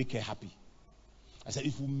to make her happy. I said,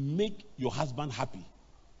 if you make your husband happy,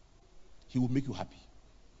 he will make you happy.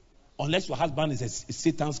 Unless your husband is a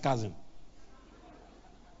Satan's cousin.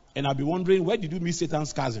 And I'll be wondering, where did you meet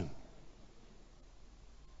Satan's cousin?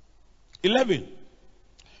 11.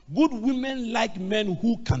 Good women like men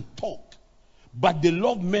who can talk, but they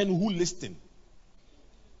love men who listen.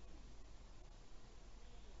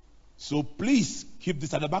 So please keep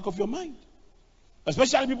this at the back of your mind.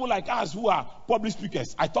 Especially people like us who are public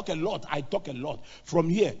speakers. I talk a lot. From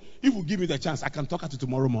here, if you give me the chance, I can talk until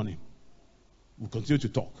tomorrow morning. We'll continue to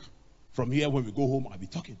talk. From here, when we go home, I'll be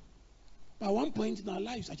talking. But at one point in our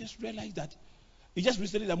lives, I just realized that it's just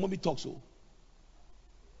recently that mommy talks. So,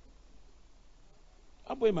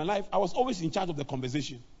 in my life, I was always in charge of the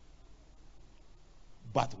conversation.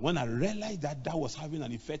 But when I realized that that was having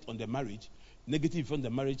an effect on the marriage, negative effect on the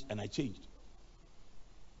marriage, and I changed.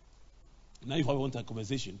 Now, if I want a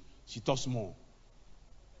conversation, she talks more.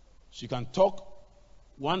 She can talk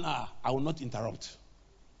 1 hour. I will not interrupt.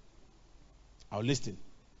 I will listen.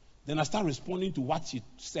 Then I start responding to what she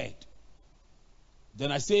said.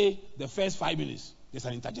 Then I say the first 5 minutes, there's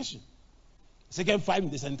an interjection. Second 5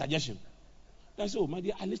 minutes, there's an interjection. Then I say, oh, my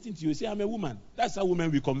dear, I listen to you. You say, I'm a woman. That's how women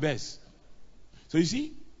we converse. So you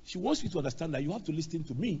see, she wants you to understand that you have to listen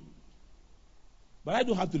to me. But I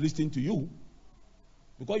don't have to listen to you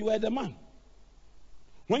because you are the man.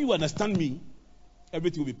 When you understand me,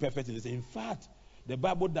 everything will be perfect. In fact, the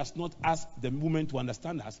Bible does not ask the woman to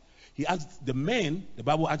understand us. He asks the men, the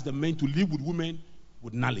Bible asks the men to live with women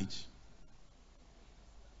with knowledge.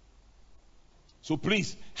 So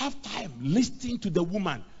please, have time listening to the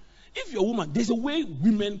woman. If you're a woman, there's a way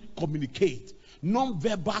women communicate.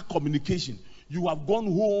 Non-verbal communication. You have gone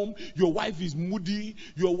home, your wife is moody,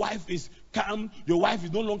 your wife is calm, your wife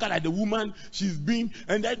is no longer like the woman she's been,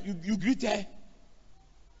 and then you greet her.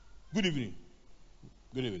 Good evening.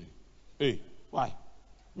 Good evening. Hey, why?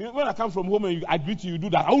 When I come from home and I greet you, you do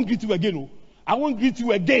that. I won't greet you again. I won't greet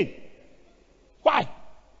you again. Why?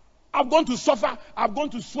 I've gone to suffer, I've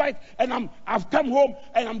gone to sweat, and I've come home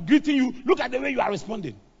and I'm greeting you. Look at the way you are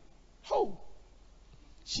responding. How?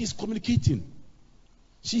 She's communicating.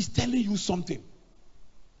 She's telling you something.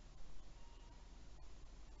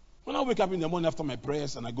 When I wake up in the morning after my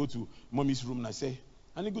prayers and I go to mommy's room and I say,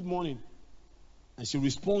 honey, good morning. And she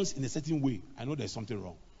responds in a certain way. I know there's something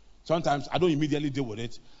wrong. Sometimes I don't immediately deal with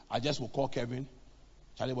it. I just will call Kevin.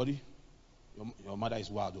 Charlie, buddy, your mother is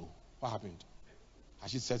wild though. What happened?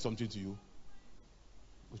 Has she said something to you?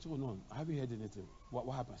 I said, oh no, I haven't heard anything. What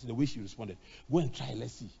happened? I said, the way she responded. Go and try,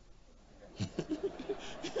 let's see.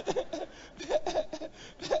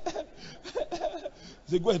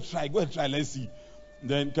 Say, go and try, let's see.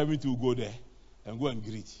 Then Kevin too will go there and go and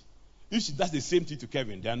greet. If she does the same thing to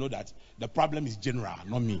Kevin, then I know that the problem is general,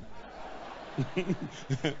 not me.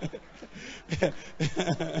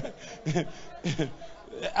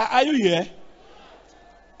 Are you here?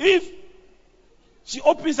 If she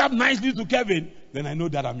opens up nicely to Kevin, then I know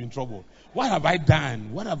that I'm in trouble. What have I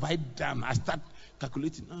done? I start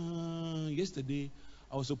calculating. Yesterday,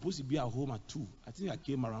 I was supposed to be at home at 2. I think I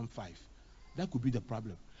came around 5. That could be the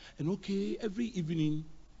problem. And okay, every evening,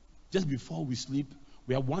 just before we sleep,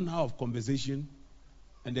 we have 1 hour of conversation.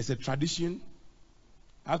 And there's a tradition.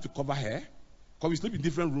 I have to cover her. Because we sleep in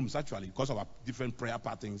different rooms, actually, because of our different prayer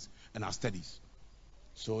patterns and our studies.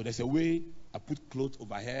 So there's a way I put clothes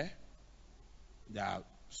over her. There are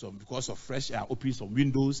some, because of fresh air, I open some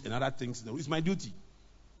windows and other things. It's my duty.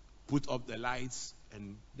 Put up the lights.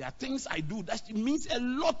 And there are things I do that means a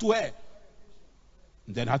lot to her.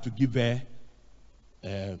 And then I have to give her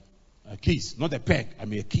a kiss. Not a peg, I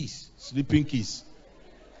mean a kiss. Sleeping kiss.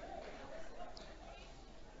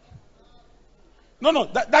 No,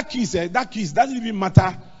 that kiss doesn't even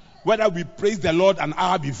matter whether we praise the Lord an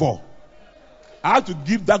hour before. I have to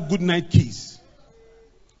give that good night kiss.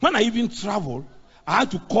 When I even travel, I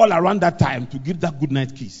had to call around that time to give that good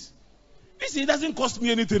night kiss. You see, it doesn't cost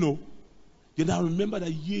me anything, no. Then I remember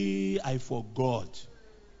that, I forgot.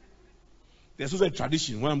 There's also a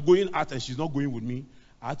tradition. When I'm going out and she's not going with me,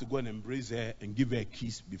 I have to go and embrace her and give her a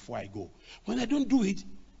kiss before I go. When I don't do it,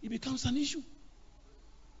 it becomes an issue.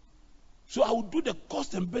 So I will do the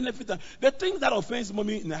cost and benefit. The things that offend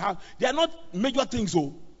mommy in the house, they are not major things,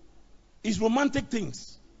 so it's romantic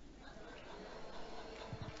things.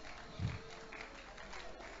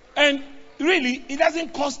 And really, it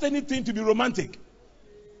doesn't cost anything to be romantic.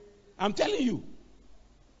 I'm telling you.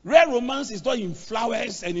 Real romance is not in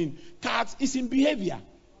flowers and in cards, it's in behavior.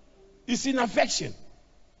 It's in affection.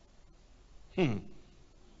 And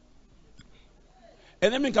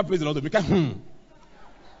then we can praise the Lord. We can,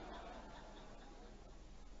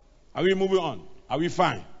 Are we moving on? Are we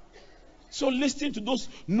fine? So listen to those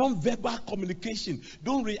non-verbal communication.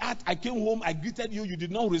 Don't react. I came home, I greeted you, you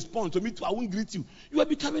did not respond to me too. I won't greet you. You are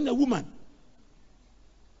becoming a woman.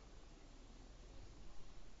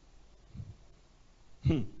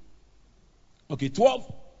 Okay,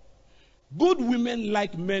 12. Good women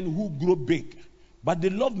like men who grow big, but they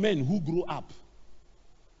love men who grow up.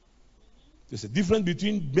 There's a difference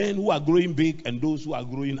between men who are growing big and those who are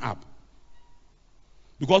growing up.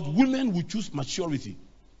 Because women will choose maturity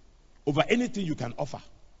over anything you can offer.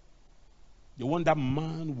 They want that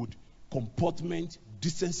man with comportment,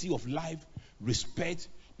 decency of life, respect,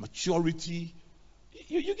 maturity.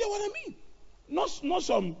 You get what I mean? Not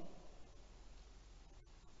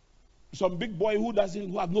some big boy who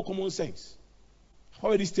have no common sense. I've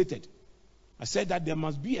already stated. I said that there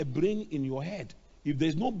must be a brain in your head. If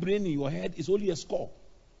there's no brain in your head, it's only a score.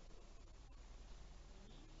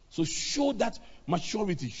 So show that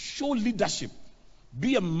maturity, show leadership.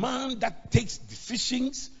 Be a man that takes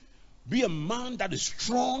decisions. Be a man that is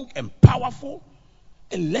strong and powerful.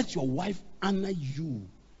 And let your wife honor you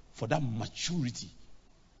for that maturity.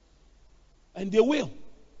 And they will.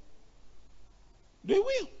 They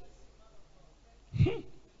will.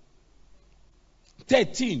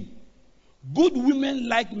 13. Good women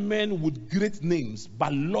like men with great names,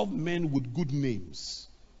 but love men with good names.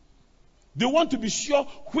 They want to be sure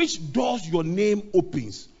which doors your name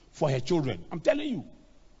opens for her children. I'm telling you.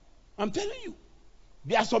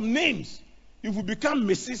 There are some names. If you become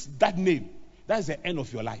Mrs. that name, that's the end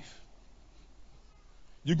of your life.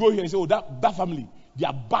 You go here and say, oh, that family, they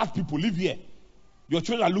are bad people, live here. Your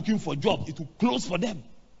children are looking for jobs. It will close for them.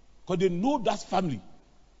 Because they know that family.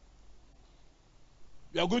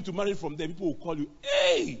 You are going to marry from there. People will call you,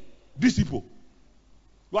 hey, these people.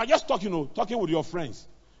 You are just talking with your friends.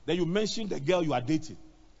 Then you mention the girl you are dating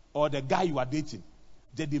or the guy you are dating.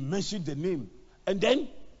 Then they mention the name. And then,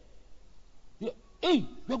 hey,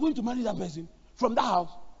 we are going to marry that person from that house.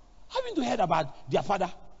 Haven't you heard about their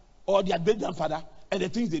father or their great-grandfather and the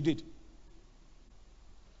things they did?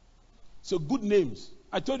 So good names.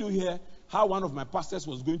 I told you here how one of my pastors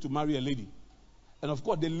was going to marry a lady. And of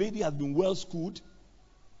course, the lady has been well schooled.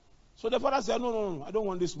 So the father said, no, I don't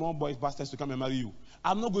want these small boys pastors to come and marry you.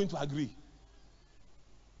 I'm not going to agree.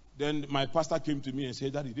 Then my pastor came to me and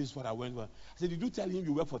said, Daddy, this is what I went for. I said, did you tell him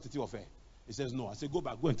you work for Titi Ofe? He says, no. I said, go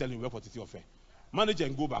back, go and tell him you work for Titi Ofe. Manage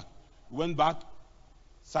and go back. Went back,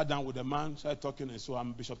 sat down with the man, started talking, and so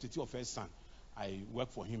I'm Bishop Titi Ofe's son. I work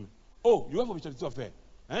for him. Oh, you work for Bishop Titi Ofe?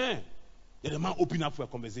 Then the man opened up for a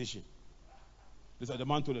conversation. The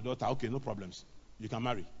man told the daughter, okay, no problems. You can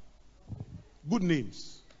marry. Good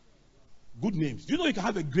names. Good names. Do you know you can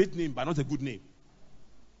have a great name but not a good name?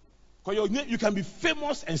 Because your name, you can be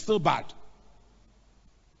famous and still bad.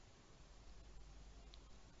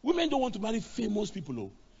 Women don't want to marry famous people.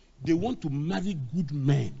 No. They want to marry good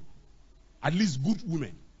men. At least good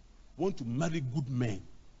women want to marry good men.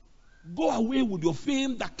 Go away with your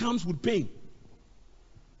fame that comes with pain.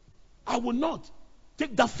 I will not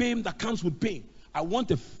take that fame that comes with pain. I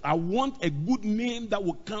want a good name that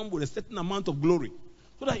will come with a certain amount of glory.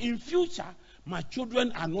 So that in future, my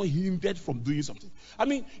children are not hindered from doing something. I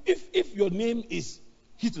mean, if your name is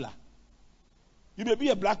Hitler, you may be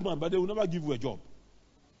a black man, but they will never give you a job.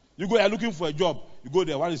 You go, you're looking for a job. You go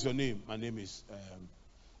there, what is your name? My name is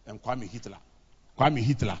Kwame Hitler. Kwame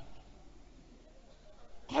Hitler.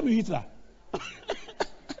 Kwame Hitler.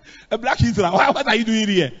 A black Hitler. What are you doing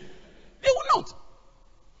here? They will not.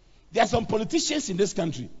 There are some politicians in this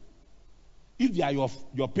country. If they are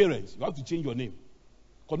your parents, you have to change your name.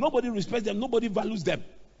 Because nobody respects them, nobody values them.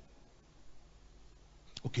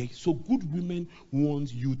 Okay, so good women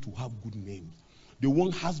want you to have good names. They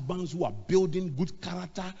want husbands who are building good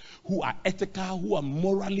character, who are ethical, who are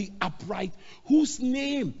morally upright, whose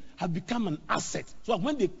name has become an asset. So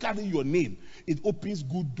when they carry your name, it opens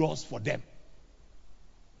good doors for them.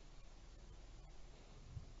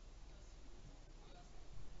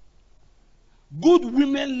 Good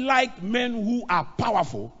women like men who are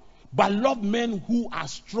powerful, but love men who are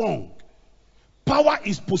strong. Power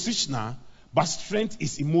is positional, but strength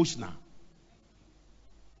is emotional.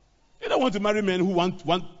 You don't want to marry men who want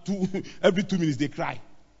two every 2 minutes they cry.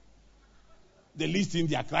 The least thing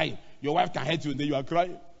they are crying. Your wife can hurt you and then you are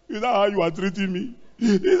crying. Is that how you are treating me?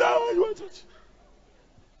 Is that how you are treating me?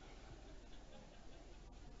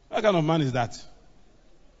 What kind of man is that?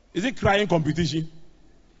 Is it crying competition?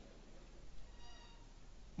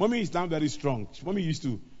 Mommy is now very strong. Mommy used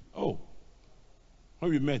to, when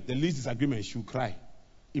we met, the least disagreement, she would cry.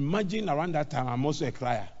 Imagine around that time, I'm also a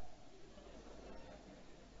crier.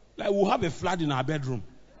 Like we'll have a flood in our bedroom.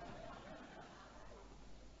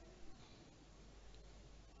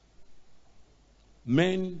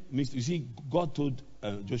 Men, you see, God told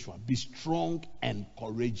Joshua, be strong and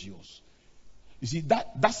courageous. You see,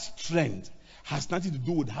 that strength has nothing to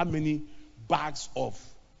do with how many bags of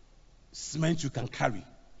cement you can carry.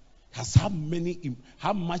 Has how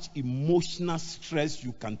much emotional stress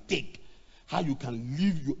you can take. How you can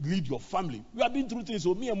lead your family. We have been through things.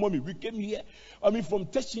 So me and mommy, we came here. From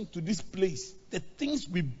Teaching to this place, the things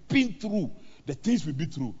we've been through.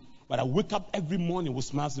 But I wake up every morning with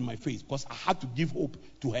smiles in my face because I had to give hope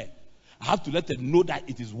to her. I have to let her know that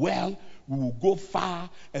it is well. We will go far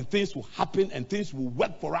and things will happen and things will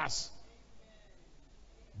work for us.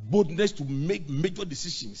 Boldness to make major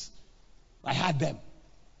decisions. I had them.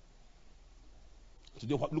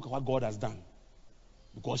 Today, look at what God has done.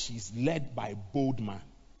 Because she is led by a bold man.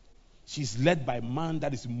 She is led by a man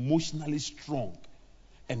that is emotionally strong.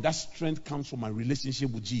 And that strength comes from my relationship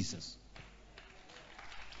with Jesus.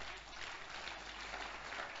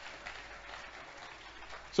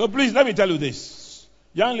 So please, let me tell you this.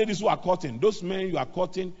 Young ladies who are courting, those men you are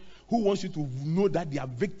courting, who wants you to know that they are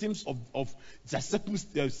victims of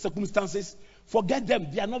their circumstances, forget them.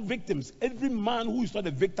 They are not victims. Every man who is not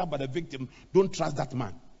a victim but a victim, don't trust that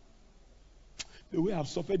man. The way I've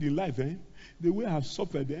suffered in life, the way I've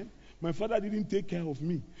suffered, my father didn't take care of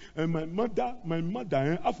me. And my mother,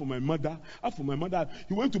 after my mother,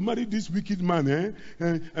 he went to marry this wicked man,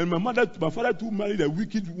 and my father too married a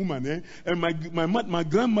wicked woman, and my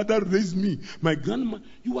grandmother raised me. My grandma,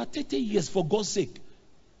 you are 30 years for God's sake.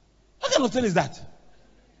 What kind of thing is that?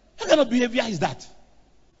 What kind of behavior is that?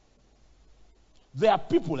 There are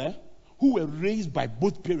people who were raised by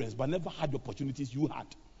both parents but never had the opportunities you had.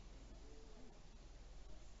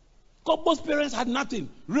 Because both parents had nothing.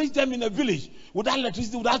 Raised them in a village without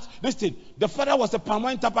electricity, without this thing. The father was a palm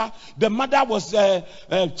wine tapper. The mother was a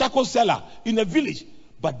charcoal seller in a village.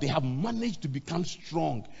 But they have managed to become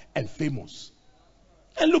strong and famous.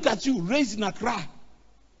 And look at you, raised in Accra.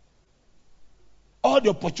 All the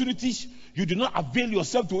opportunities, you did not avail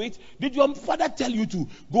yourself to it. Did your father tell you to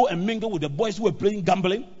go and mingle with the boys who were playing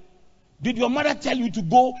gambling? Did your mother tell you to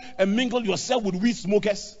go and mingle yourself with weed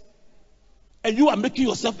smokers? And you are making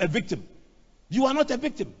yourself a victim. You are not a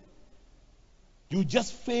victim. You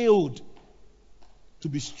just failed to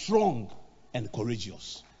be strong and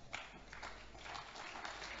courageous.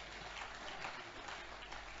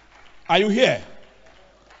 Are you here?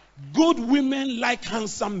 Good women like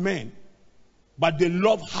handsome men, but they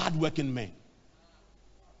love hard-working men.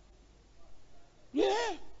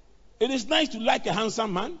 Yeah. It is nice to like a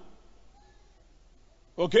handsome man.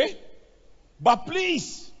 Okay? But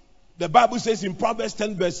please, the Bible says in Proverbs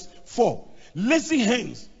 10 verse 4, lazy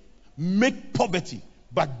hands make poverty,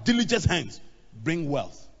 but diligent hands bring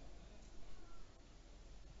wealth.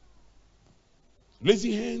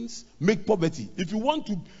 Lazy hands make poverty. If you want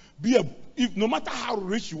to be no matter how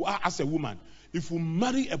rich you are as a woman, if you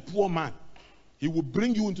marry a poor man, he will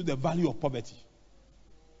bring you into the valley of poverty.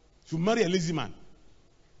 If you marry a lazy man,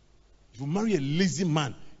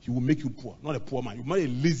 he will make you poor, not a poor man. You marry a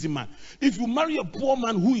lazy man. If you marry a poor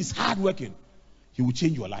man who is hardworking, he will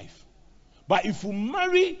change your life. But if you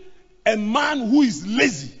marry a man who is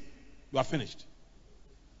lazy, you are finished.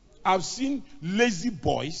 I've seen lazy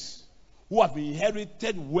boys who have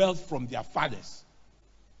inherited wealth from their fathers,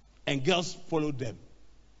 and girls followed them.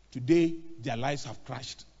 Today, their lives have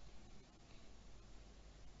crashed.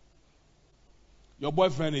 Your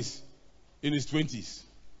boyfriend is in his 20s.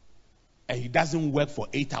 And he doesn't work for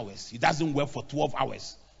 8 hours. He doesn't work for 12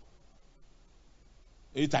 hours.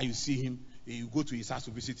 Every time you see him, you go to his house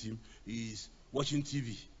to visit him, he's watching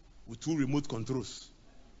TV with 2 remote controls,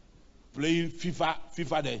 playing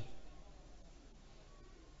FIFA there.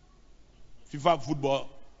 FIFA football,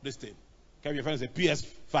 this thing. Can your friends say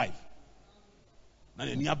PS5? Now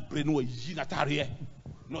the near brain was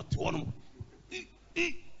not one.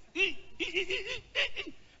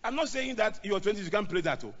 I'm not saying that you're 20, you can't play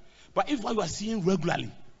that. But if what you are seeing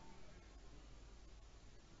regularly,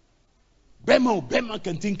 Bema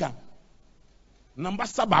can think of number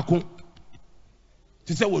sabako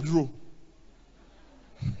to say what drew.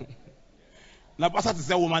 Now, Pastor to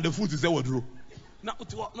say woman, the food to say what drew. Now,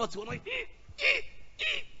 not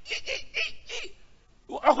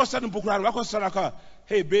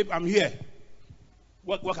hey babe, I'm here.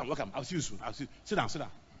 Welcome. I'll see you soon. Sit down.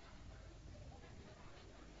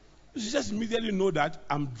 You just immediately know that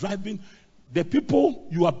I'm driving. The people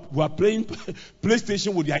who are playing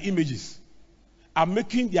PlayStation with their images are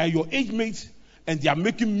they are your age mates, and they are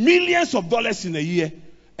making millions of dollars in a year,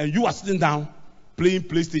 and you are sitting down playing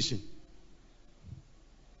PlayStation.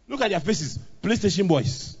 Look at their faces, PlayStation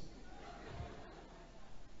boys.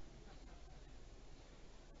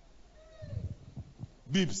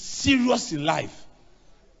 Be serious in life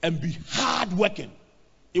and be hard working.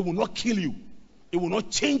 It will not kill you. It will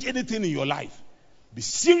not change anything in your life. Be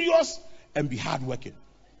serious and be hard working.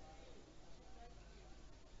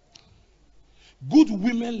 Good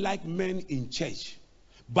women like men in church,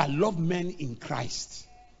 but love men in Christ.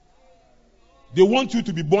 They want you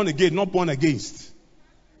to be born again, not born against.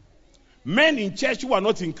 Men in church who are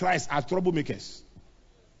not in Christ are troublemakers.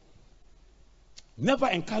 Never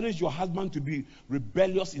encourage your husband to be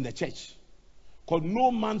rebellious in the church. Because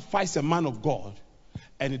no man fights a man of God,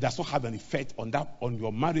 and it does not have an effect on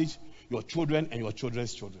your marriage, your children, and your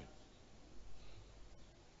children's children.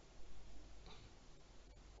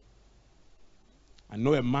 I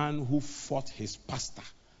know a man who fought his pastor.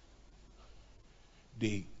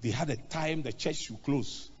 They had a time the church should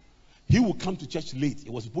close. He would come to church late. He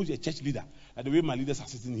was supposed to be a church leader, like the way my leaders are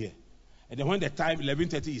sitting here. And then when the time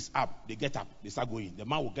 11:30 is up, they get up, they start going. The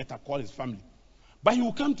man will get up, call his family. But he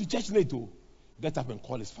will come to church late, get up and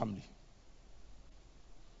call his family.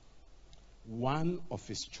 One of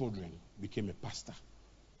his children became a pastor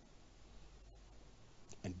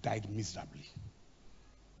and died miserably.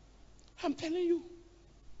 I'm telling you.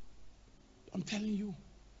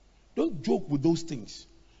 Don't joke with those things.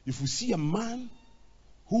 If you see a man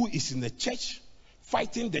who is in the church,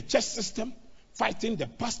 fighting the church system, fighting the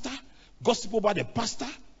pastor, gossip about the pastor,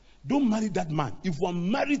 don't marry that man. If you are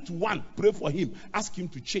married to one, pray for him. Ask him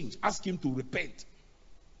to change. Ask him to repent.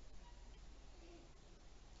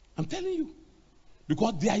 I'm telling you.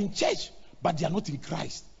 Because they are in church, but they are not in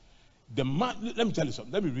Christ. The man, let me tell you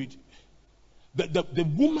something. Let me read. The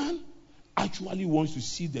woman actually wants to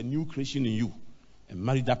see the new creation in you and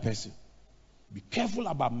marry that person. Be careful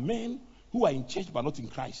about men who are in church but not in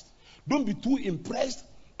Christ. Don't be too impressed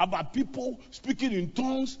about people speaking in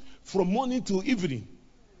tongues from morning till evening.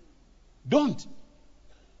 Don't.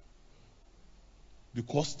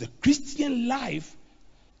 Because the Christian life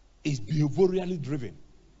is behaviorally driven.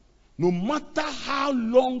 No matter how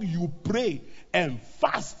long you pray and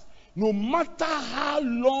fast, no matter how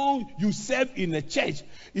long you serve in a church,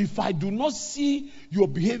 if I do not see your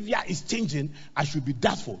behavior is changing, I should be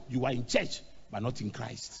doubtful. You are in church, but not in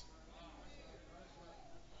Christ.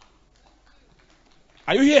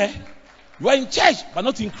 Are you here? You are in church, but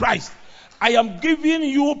not in Christ. I am giving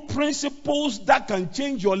you principles that can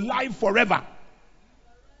change your life forever.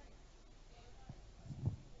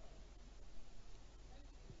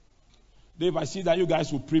 Dave, I see that you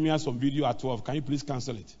guys will premiere some video at 12. Can you please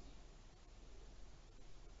cancel it?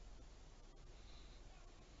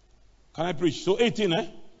 Can I preach? So 18, eh?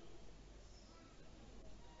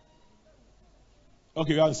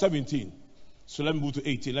 Okay, we are on 17. So let me move to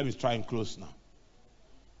 18. Let me try and close now.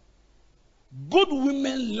 Good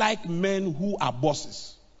women like men who are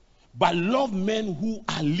bosses, but love men who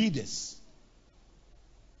are leaders.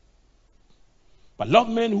 But love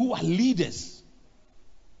men who are leaders.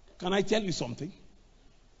 Can I tell you something?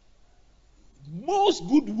 Most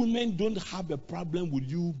good women don't have a problem with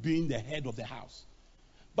you being the head of the house.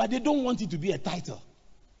 But they don't want it to be a title.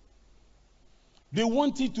 They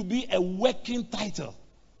want it to be a working title.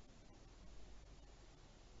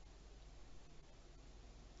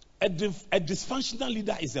 A dysfunctional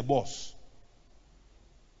leader is a boss.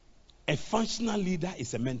 A functional leader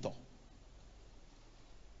is a mentor.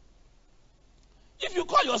 If you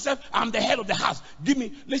call yourself, I'm the head of the house,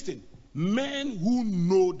 listen, men who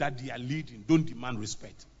know that they are leading don't demand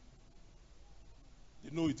respect.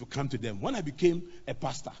 They know it will come to them. When I became a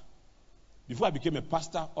pastor, before I became a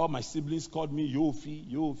pastor, all my siblings called me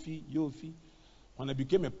Yofi. When I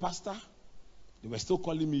became a pastor, they were still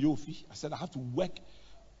calling me Yofi. I said I have to work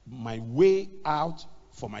my way out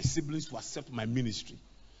for my siblings to accept my ministry.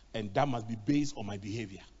 And that must be based on my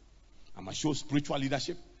behavior. I must show spiritual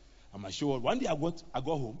leadership. I must show. One day I got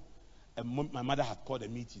home, and my mother had called a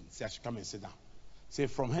meeting. Said I should come and sit down. Say,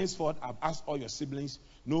 from henceforth, I've asked all your siblings,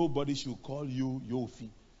 nobody should call you Yofi.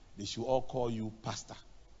 They should all call you Pastor.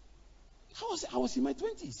 I was in my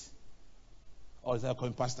 20s. Or is that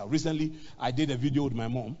calling Pastor? Recently, I did a video with my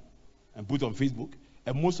mom and put it on Facebook.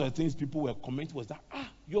 And most of the things people were commenting was that,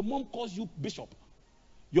 your mom calls you Bishop.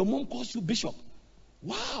 Your mom calls you Bishop.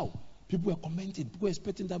 Wow. People were commenting. People were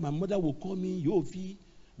expecting that my mother will call me Yofi,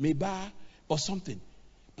 Meba, or something.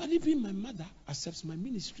 But even my mother accepts my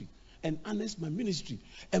ministry and honors my ministry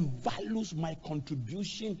and values my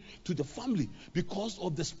contribution to the family because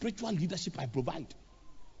of the spiritual leadership I provide.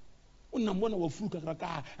 I'm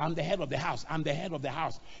the head of the house. I'm the head of the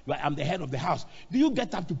house. I'm the head of the house. Do you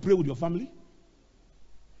get up to pray with your family?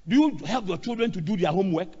 Do you help your children to do their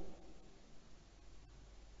homework?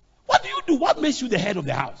 What do you do? What makes you the head of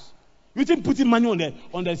the house? You think putting money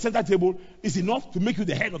on the center table is enough to make you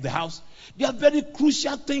the head of the house? They are very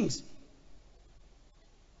crucial things.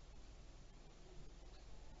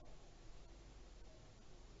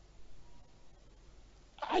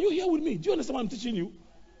 Are you here with me? Do you understand what I'm teaching you?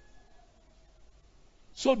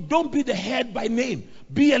 So don't be the head by name.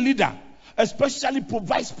 Be a leader. Especially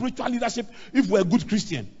provide spiritual leadership if we're a good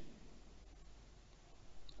Christian.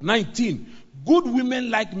 19. Good women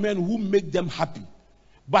like men who make them happy,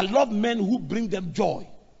 but love men who bring them joy.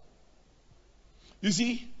 You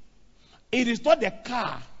see, it is not the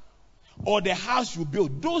car or the house you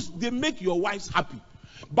build. Those, they make your wives happy.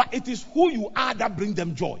 But it is who you are that brings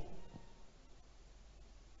them joy.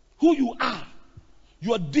 Who you are.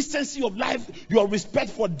 Your decency of life, your respect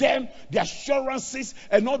for them, the assurances,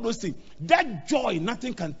 and all those things. That joy,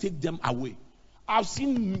 nothing can take them away. I've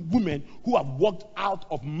seen women who have walked out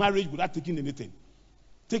of marriage without taking anything.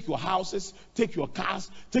 Take your houses, take your cars,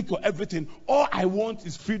 take your everything. All I want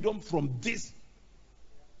is freedom from this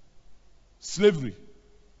slavery,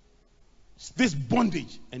 this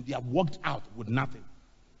bondage, and they have walked out with nothing.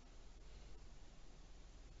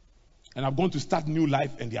 And I'm going to start new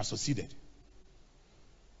life, and they have succeeded.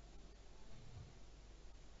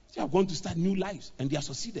 They are going to start new lives, and they have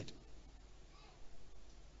succeeded.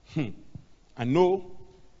 I know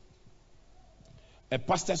a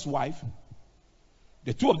pastor's wife.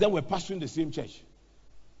 The two of them were pastoring the same church.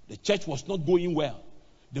 The church was not going well.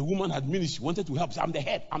 The woman had ministry, wanted to help. She said, I'm the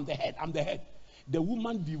head, I'm the head, I'm the head. The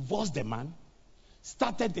woman divorced the man,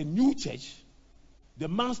 started a new church. The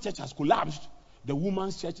man's church has collapsed. The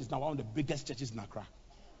woman's church is now one of the biggest churches in Accra.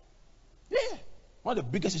 Yeah, one of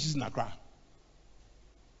the biggest churches in Accra.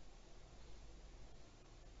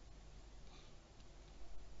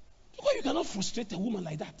 Because you cannot frustrate a woman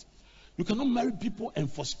like that. You cannot marry people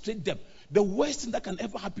and frustrate them. The worst thing that can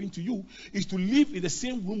ever happen to you is to live in the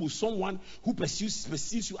same room with someone who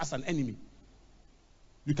perceives you as an enemy.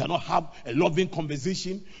 You cannot have a loving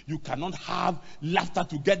conversation. You cannot have laughter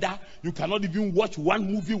together. You cannot even watch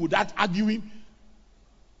one movie without arguing.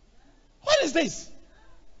 What is this?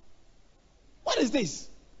 What is this?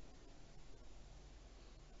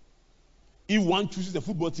 If one chooses the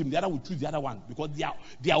football team, the other will choose the other one because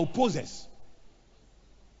they are opposers.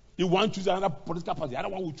 If one chooses another political party, the other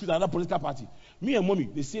one will choose another political party. Me and mommy,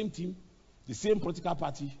 the same team, the same political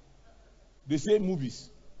party, the same movies.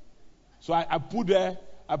 So I put her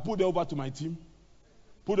over to my team,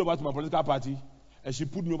 put her over to my political party, and she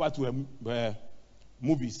put me over to her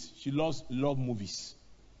movies. She loves movies.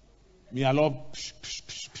 Me, I love.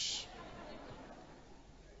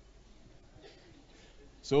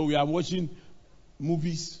 So we are watching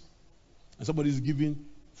movies, and somebody is giving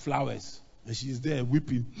flowers, and she is there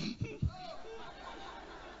weeping.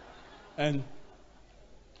 And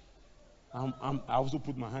I also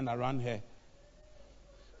put my hand around her.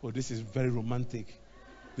 Oh, this is very romantic.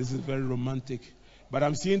 This is very romantic. But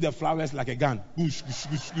I'm seeing the flowers like a gun. Goosh, goosh,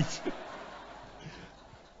 goosh, goosh.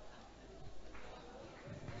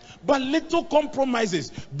 But little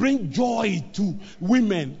compromises bring joy to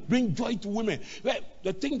women. Bring joy to women.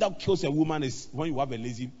 The thing that kills a woman is when you have a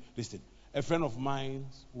lazy. Listen, a friend of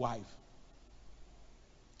mine's wife.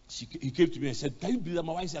 He came to me and said, "Can you believe that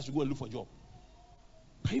my wife said I should go and look for a job?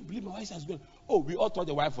 Can you believe my wife said I should go?" Oh, we all thought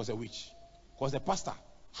the wife was a witch. Because the pastor.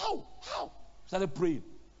 How? Started praying.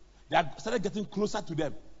 They started getting closer to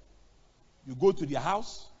them. You go to their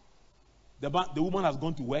house. The woman has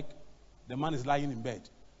gone to work. The man is lying in bed.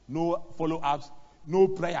 No follow-ups, no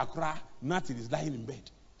prayer cry, nothing. Is lying in bed.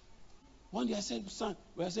 One day I said,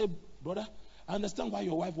 brother, I understand why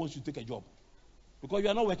your wife wants you to take a job. Because you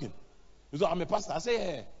are not working. He said, I'm a pastor. I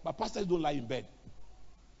say, yeah, but pastors don't lie in bed.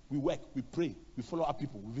 We work, we pray, we follow up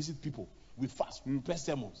people, we visit people, we fast, we prepare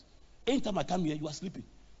sermons. Anytime I come here, you are sleeping.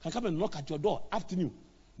 I come and knock at your door, afternoon.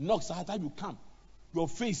 Knocks, by the time you come, your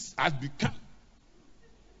face has become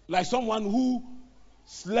like someone who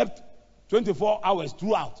slept 24 hours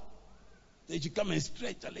throughout. Then you come and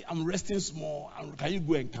stretch. I'm resting small. Can you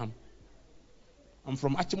go and come? I'm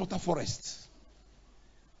from Achimota Forest.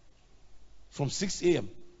 From 6 a.m.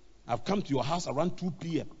 I've come to your house around 2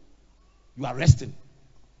 p.m. You are resting.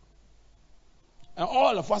 And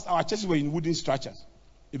all of us, our churches were in wooden structures.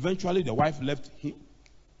 Eventually, the wife left him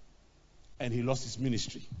and he lost his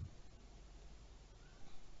ministry.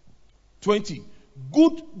 20.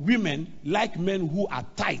 Good women like men who are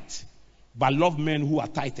tight, but love men who are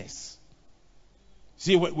tightest.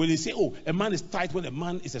 See, when they say, oh, a man is tight when a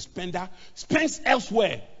man is a spender, spends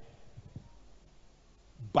elsewhere,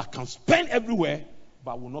 but can spend everywhere,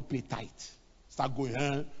 but will not pay tight. Start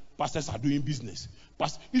going, pastors are doing business.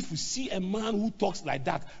 But if you see a man who talks like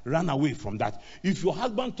that, run away from that. If your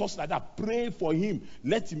husband talks like that, pray for him.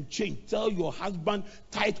 Let him change. Tell your husband,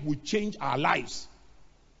 tight will change our lives.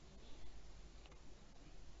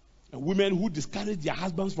 And women who discourage their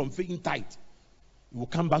husbands from being tight, he will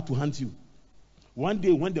come back to haunt you. One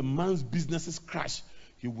day when the man's businesses crash,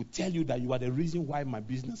 he will tell you that you are the reason why my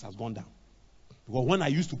business has gone down. Because when I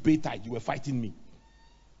used to pay tight, you were fighting me.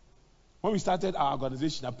 When we started our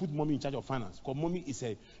organization, I put mommy in charge of finance because mommy is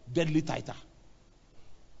a deadly tighter.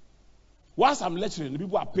 Whilst I'm lecturing, the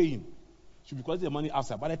people are paying. She'll be collecting the money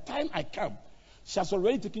outside. By the time I come, she has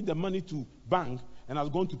already taken the money to bank and has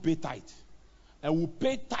gone to pay tight. And will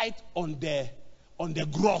pay tight on the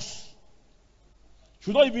gross.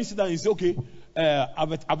 She will not even sit down and say, okay,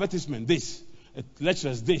 advertisement, this,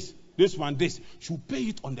 lectures, this one, this. She will pay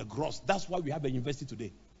it on the gross. That's why we have a university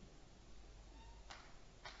today.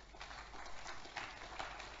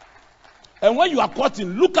 And when you are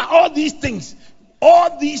cutting, look at all these things.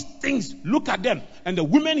 All these things, look at them. And the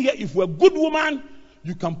women here, if you're a good woman,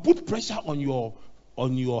 you can put pressure on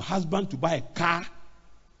your husband to buy a car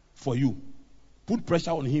for you. Put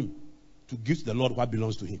pressure on him to give to the Lord what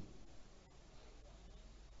belongs to him.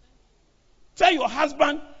 Tell your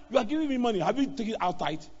husband, you are giving me money. Have you taken it out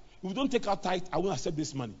tight? If you don't take out tight, I won't accept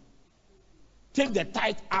this money. Take the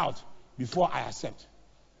tight out before I accept.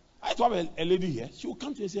 I have a lady here. She will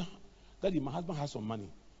come to you and say, Daddy, my husband has some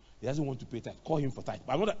money. He doesn't want to pay tithe. Call him for tithe.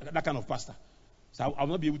 But I'm not that kind of pastor. So I'll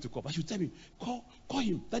not be able to call. But she'll tell me, call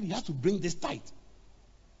him. Daddy, he has to bring this tithe.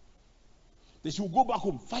 Then she will go back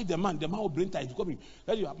home, fight the man. The man will bring tithe.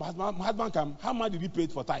 Daddy, my husband come. How much did he pay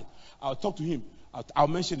for tithe? I'll talk to him. I'll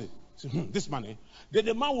mention it. Say, this money. Then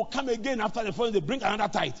the man will come again after the phone. They bring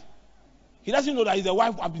another tithe. He doesn't know that his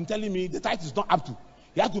wife have been telling me the tithe is not up to.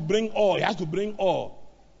 He has to bring all. He has to bring all.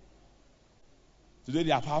 Today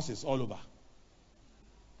they have houses all over.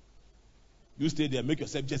 You stay there, make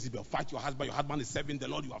yourself Jezebel, fight your husband. Your husband is serving the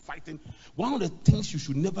Lord, you are fighting. One of the things you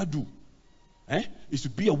should never do is to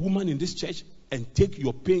be a woman in this church and take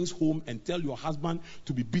your pains home and tell your husband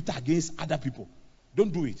to be bitter against other people.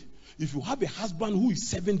 Don't do it. If you have a husband who is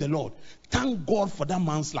serving the Lord, thank God for that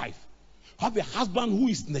man's life. Have a husband who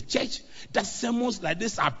is in the church, that sermons like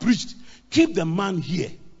this are preached. Keep the man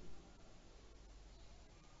here.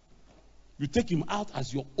 You take him out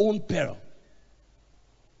as your own peril.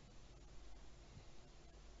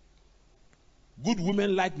 Good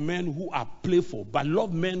women like men who are playful, but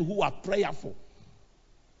love men who are prayerful.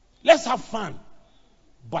 Let's have fun,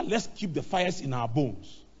 but let's keep the fires in our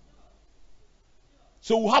bones.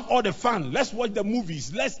 So we'll have all the fun. Let's watch the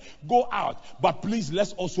movies. Let's go out. But please,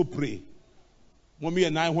 let's also pray. Mommy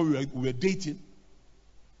and I, when we were dating,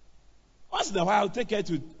 once in a while, I'll take her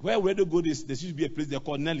to where we do go. There used to be a place they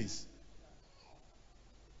call Nelly's.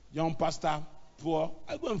 Young pastor, poor.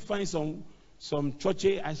 I go and find some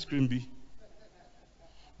choche ice cream.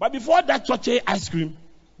 But before that choche ice cream,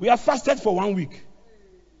 we have fasted for 1 week.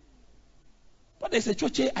 But there's a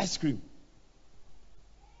choche ice cream.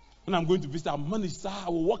 When I'm going to visit our manager, I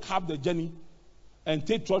will walk half the journey and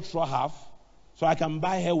take trotro half so I can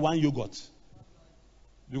buy her 1 yogurt.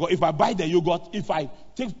 Because if I buy the yogurt, if I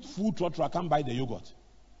take full trotro, I can't buy the yogurt.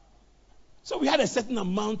 So we had a certain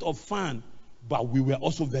amount of fun, but we were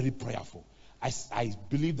also very prayerful. I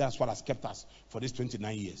believe that's what has kept us for these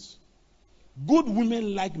 29 years. Good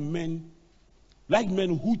women like men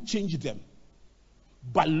who change them,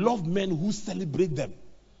 but love men who celebrate them.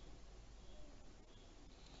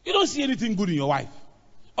 You don't see anything good in your wife.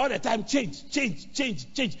 All the time, change.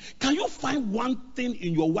 Can you find one thing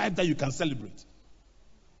in your wife that you can celebrate?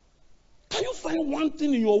 Can you find one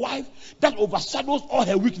thing in your wife that overshadows all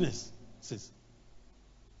her weaknesses?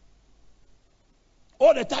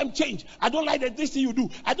 All the time change. I don't like this thing you do.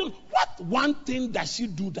 What one thing does she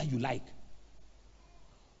do that you like?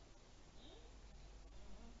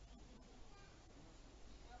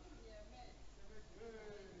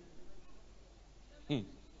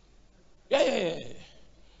 Yeah.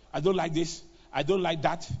 I don't like this. I don't like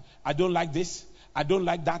that. I don't like this. I don't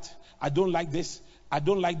like that. I don't like this. I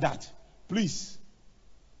don't like that. Please.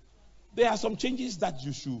 There are some changes that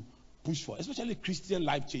you should push for, especially Christian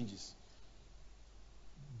life changes.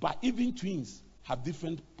 But even twins have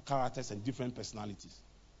different characters and different personalities.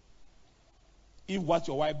 If what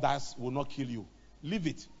your wife does will not kill you, leave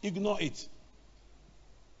it. Ignore it.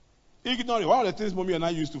 Ignore it. One of the things Mommy and I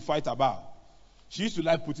used to fight about, she used to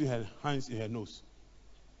like putting her hands in her nose.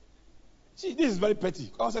 See, this is very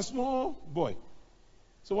petty. I was a small boy.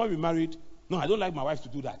 So when we married, no, I don't like my wife to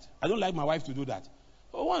do that. I don't like my wife to do that.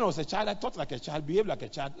 But when I was a child, I thought like a child, behaved like a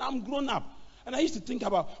child. Now I'm grown up. And I used to think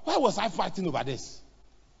about, why was I fighting over this?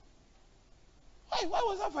 Why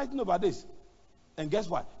was I fighting over this? And guess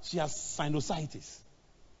what? She has sinusitis.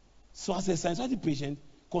 So as a sinusitis patient,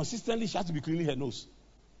 consistently she has to be cleaning her nose.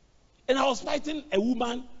 And I was fighting a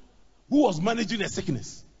woman who was managing a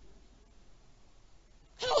sickness.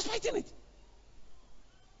 And I was fighting it.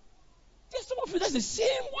 There's some of you, that's the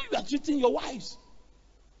same way you are treating your wives.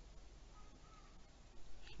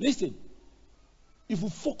 Listen, if you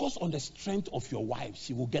focus on the strength of your wife,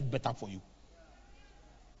 she will get better for you.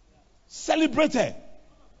 Celebrate her.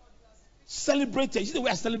 Celebrate her. You see the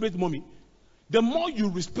way I celebrate Mommy? The more you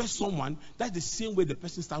respect someone, that's the same way the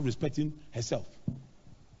person starts respecting herself.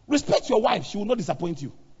 Respect your wife. She will not disappoint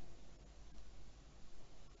you.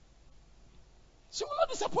 She will not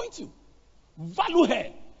disappoint you. Value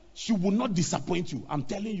her. She will not disappoint you. I'm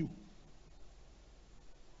telling you.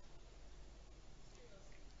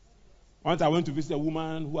 Once I went to visit a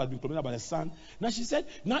woman who had been complaining about her son. Now she said,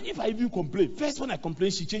 now if I even complain, first when I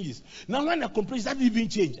complain, she changes. Now when I complain, she doesn't even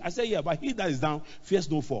change. I said, yeah, but he that is down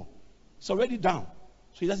fears no fall. It's already down.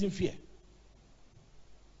 So he doesn't fear.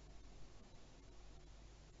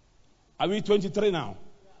 Are we 23 now?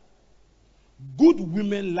 Good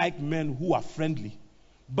women like men who are friendly,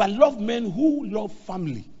 but love men who love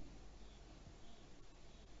family.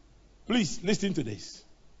 Please listen to this.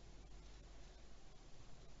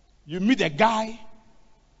 You meet a guy,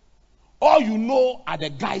 all you know are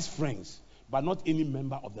the guy's friends, but not any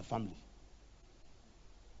member of the family.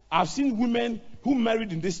 I've seen women who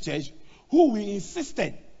married in this church who we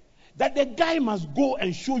insisted that the guy must go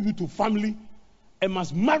and show you to family and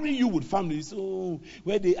must marry you with family. So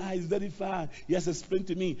where they are is very far. He has explained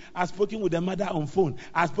to me. I've spoken with the mother on phone.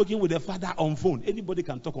 I've spoken with the father on phone. Anybody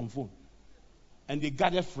can talk on phone. And they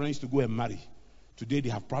gathered friends to go and marry. Today they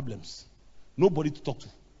have problems. Nobody to talk to.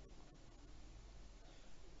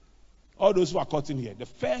 All those who are caught in here, the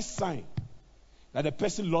first sign that the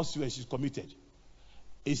person loves you and she's committed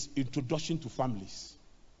is introduction to families.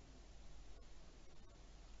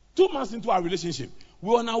 2 months into our relationship,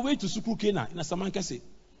 we were on our way to Suku Kena in Asamankese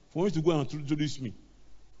for me to go and introduce me.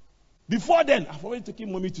 Before then, I've already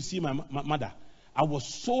taken Mommy to see my mother. I was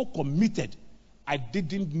so committed, I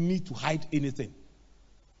didn't need to hide anything.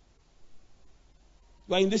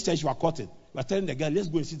 We are in this church, we are caught in. We are telling the girl, let's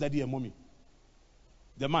go and see Daddy and Mommy.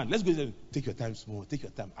 The man, let's go and take your time, small, take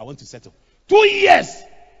your time. I want to settle. 2 years!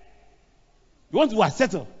 You want to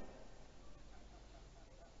settle?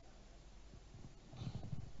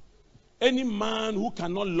 Any man who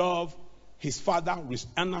cannot love his father,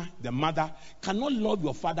 honor the mother, cannot love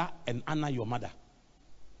your father and honor your mother.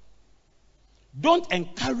 Don't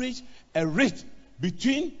encourage a rift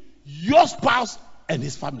between your spouse and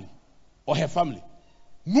his family or her family.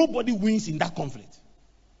 Nobody wins in that conflict.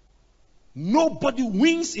 Nobody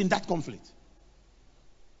wins in that conflict.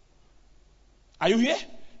 Are you here?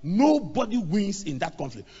 Nobody wins in that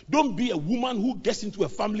conflict. Don't be a woman who gets into a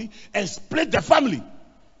family and split the family.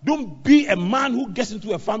 Don't be a man who gets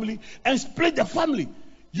into a family and split the family.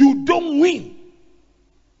 You don't win.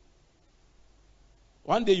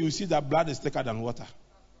 One day you will see that blood is thicker than water.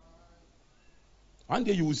 One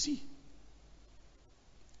day you will see.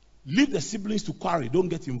 Leave the siblings to quarrel. Don't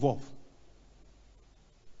get involved.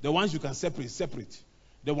 The ones you can separate, separate.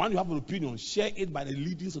 The one you have an opinion, share it by the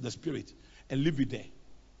leadings of the Spirit and leave it there.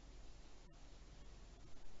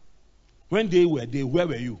 When they were there, where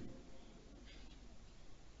were you?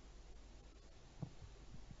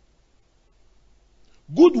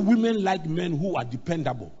 Good women like men who are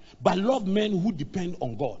dependable, but love men who depend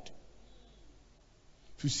on God.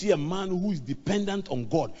 If you see a man who is dependent on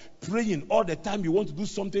God, praying all the time, he wants to do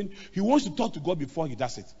something, he wants to talk to God before he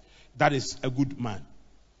does it. That is a good man.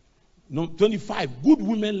 No, 25. Good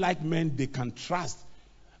women like men they can trust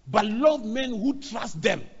but love men who trust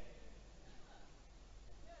them.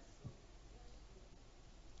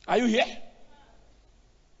 Are you here?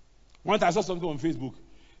 Once I saw something on Facebook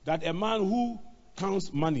that a man who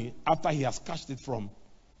counts money after he has cashed it from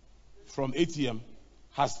ATM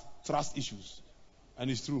has trust issues. And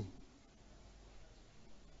it's true.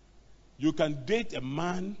 You can date a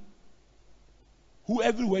man who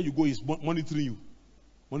everywhere you go is monitoring you.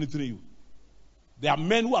 Monitoring you. There are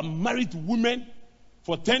men who are married to women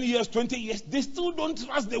for 10 years, 20 years. They still don't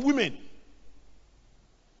trust the women.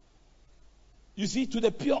 You see, to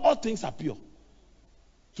the pure, all things are pure.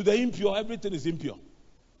 To the impure, everything is impure.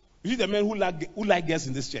 You see the men who like girls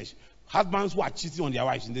in this church. Husbands who are cheating on their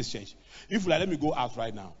wives in this church. If let me go out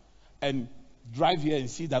right now and drive here and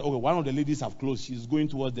see that, okay, one of the ladies have closed. She's going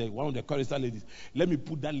towards one of the chorister ladies. Let me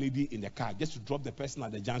put that lady in the car just to drop the person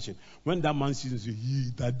at the junction. When that man sees you,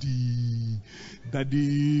 hey, daddy,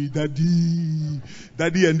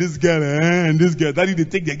 and this girl, daddy, they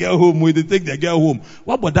take the girl home.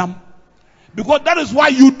 What about them? Because that is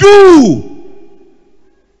what you do.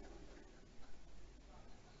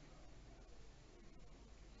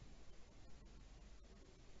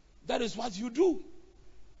 That is what you do.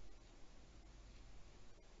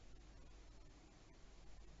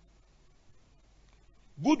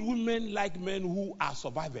 Good women like men who are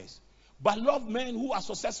survivors, but love men who are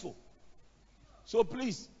successful. So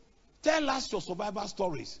please, tell us your survival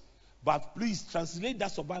stories, but please translate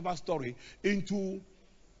that survival story into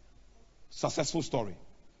successful story.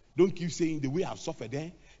 Don't keep saying the way I've suffered.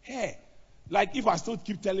 Hey, like if I still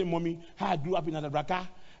keep telling mommy how I grew up in Adabraka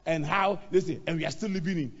and how and we are still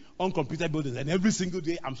living in uncompleted buildings, and every single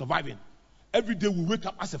day I'm surviving. Every day we wake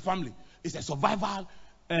up as a family. It's a survival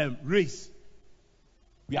race.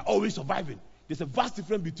 We are always surviving. There's a vast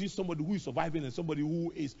difference between somebody who is surviving and somebody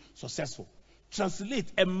who is successful. Translate.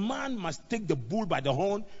 A man must take the bull by the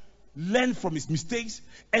horn, learn from his mistakes,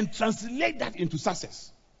 and translate that into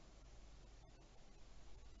success.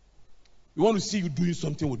 We want to see you doing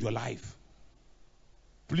something with your life.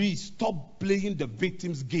 Please stop playing the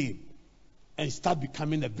victim's game and start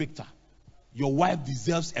becoming a victor. Your wife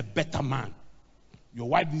deserves a better man. Your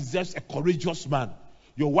wife deserves a courageous man.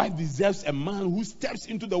 Your wife deserves a man who steps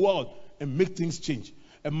into the world and make things change.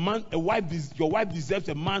 Your wife deserves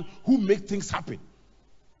a man who makes things happen.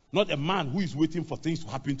 Not a man who is waiting for things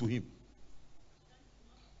to happen to him.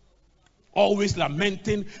 Always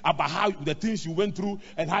lamenting about how the things you went through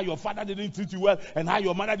and how your father didn't treat you well and how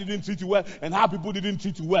your mother didn't treat you well and how people didn't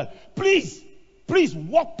treat you well. Please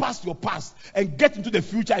walk past your past and get into the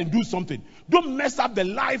future and do something. Don't mess up the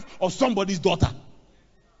life of somebody's daughter.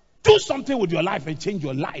 Do something with your life and change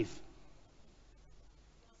your life.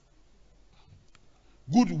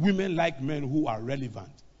 Good women like men who are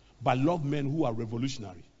relevant, but love men who are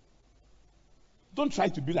revolutionary. Don't try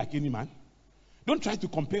to be like any man. Don't try to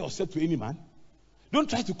compare yourself to any man. Don't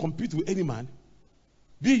try to compete with any man.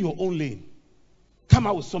 Be in your own lane. Come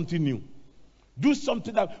out with something new. Do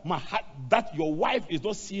something that your wife is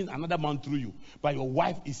not seeing another man through you, but your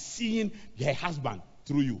wife is seeing her husband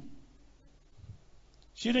through you.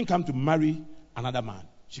 She didn't come to marry another man.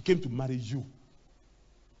 She came to marry you.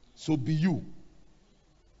 So be you.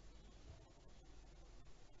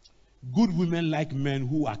 Good women like men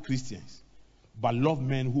who are Christians, but love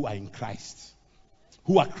men who are in Christ,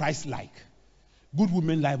 who are Christ-like. Good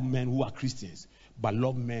women like men who are Christians, but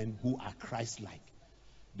love men who are Christ-like.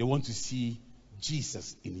 They want to see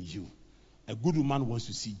Jesus in you. A good woman wants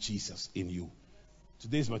to see Jesus in you.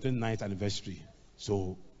 Today is my 29th anniversary.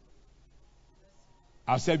 So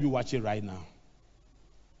I'll serve you watching right now.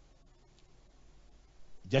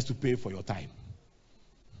 Just to pay for your time.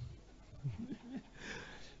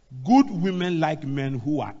 Good women like men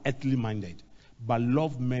who are earthly minded, but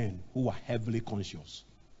love men who are heavenly conscious.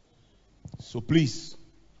 So please,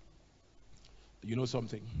 you know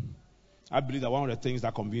something? I believe that one of the things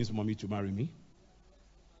that convinced mommy to marry me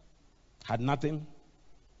had nothing,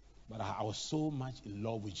 but I was so much in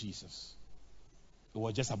love with Jesus. It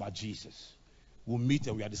was just about Jesus. We meet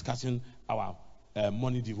and we are discussing our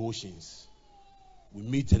morning devotions. We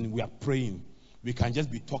meet and we are praying. We can just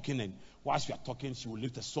be talking, and whilst we are talking, she will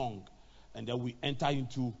lift a song, and then we enter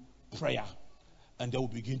into prayer, and then we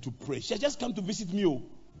begin to pray. She has just come to visit me.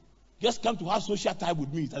 Just come to have social time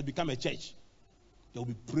with me. It has become a church. They'll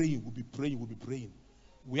be praying, we'll be praying, we'll be praying.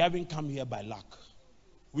 We haven't come here by luck.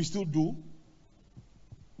 We still do.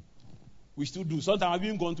 We still do. Sometimes I've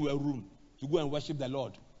even gone to a room to go and worship the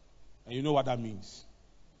Lord. And you know what that means.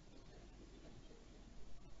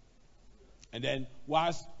 And then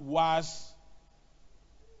whilst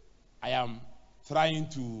I am trying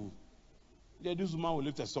to, this woman will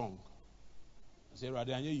lift a song. I say,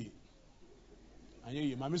 rather, I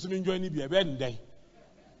know my Miss enjoy any be a bed day.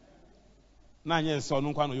 9 years, so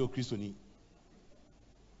no one of your Christian.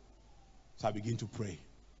 So I begin to pray.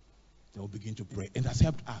 They will begin to pray. And that's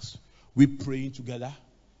helped us. We praying together.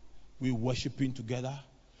 We worshiping together.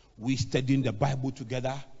 We studying the Bible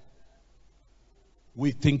together.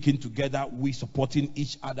 We thinking together. We supporting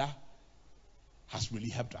each other. Has really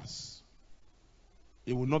helped us.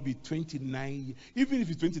 It will not be 29. Even if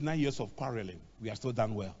it's 29 years of quarreling, we are still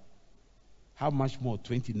done well. How much more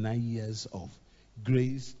 29 years of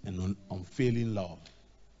grace and unfailing love?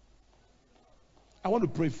 I want to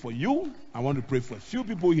pray for you. I want to pray for a few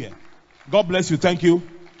people here. God bless you. Thank you.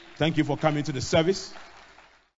 Thank you for coming to the service.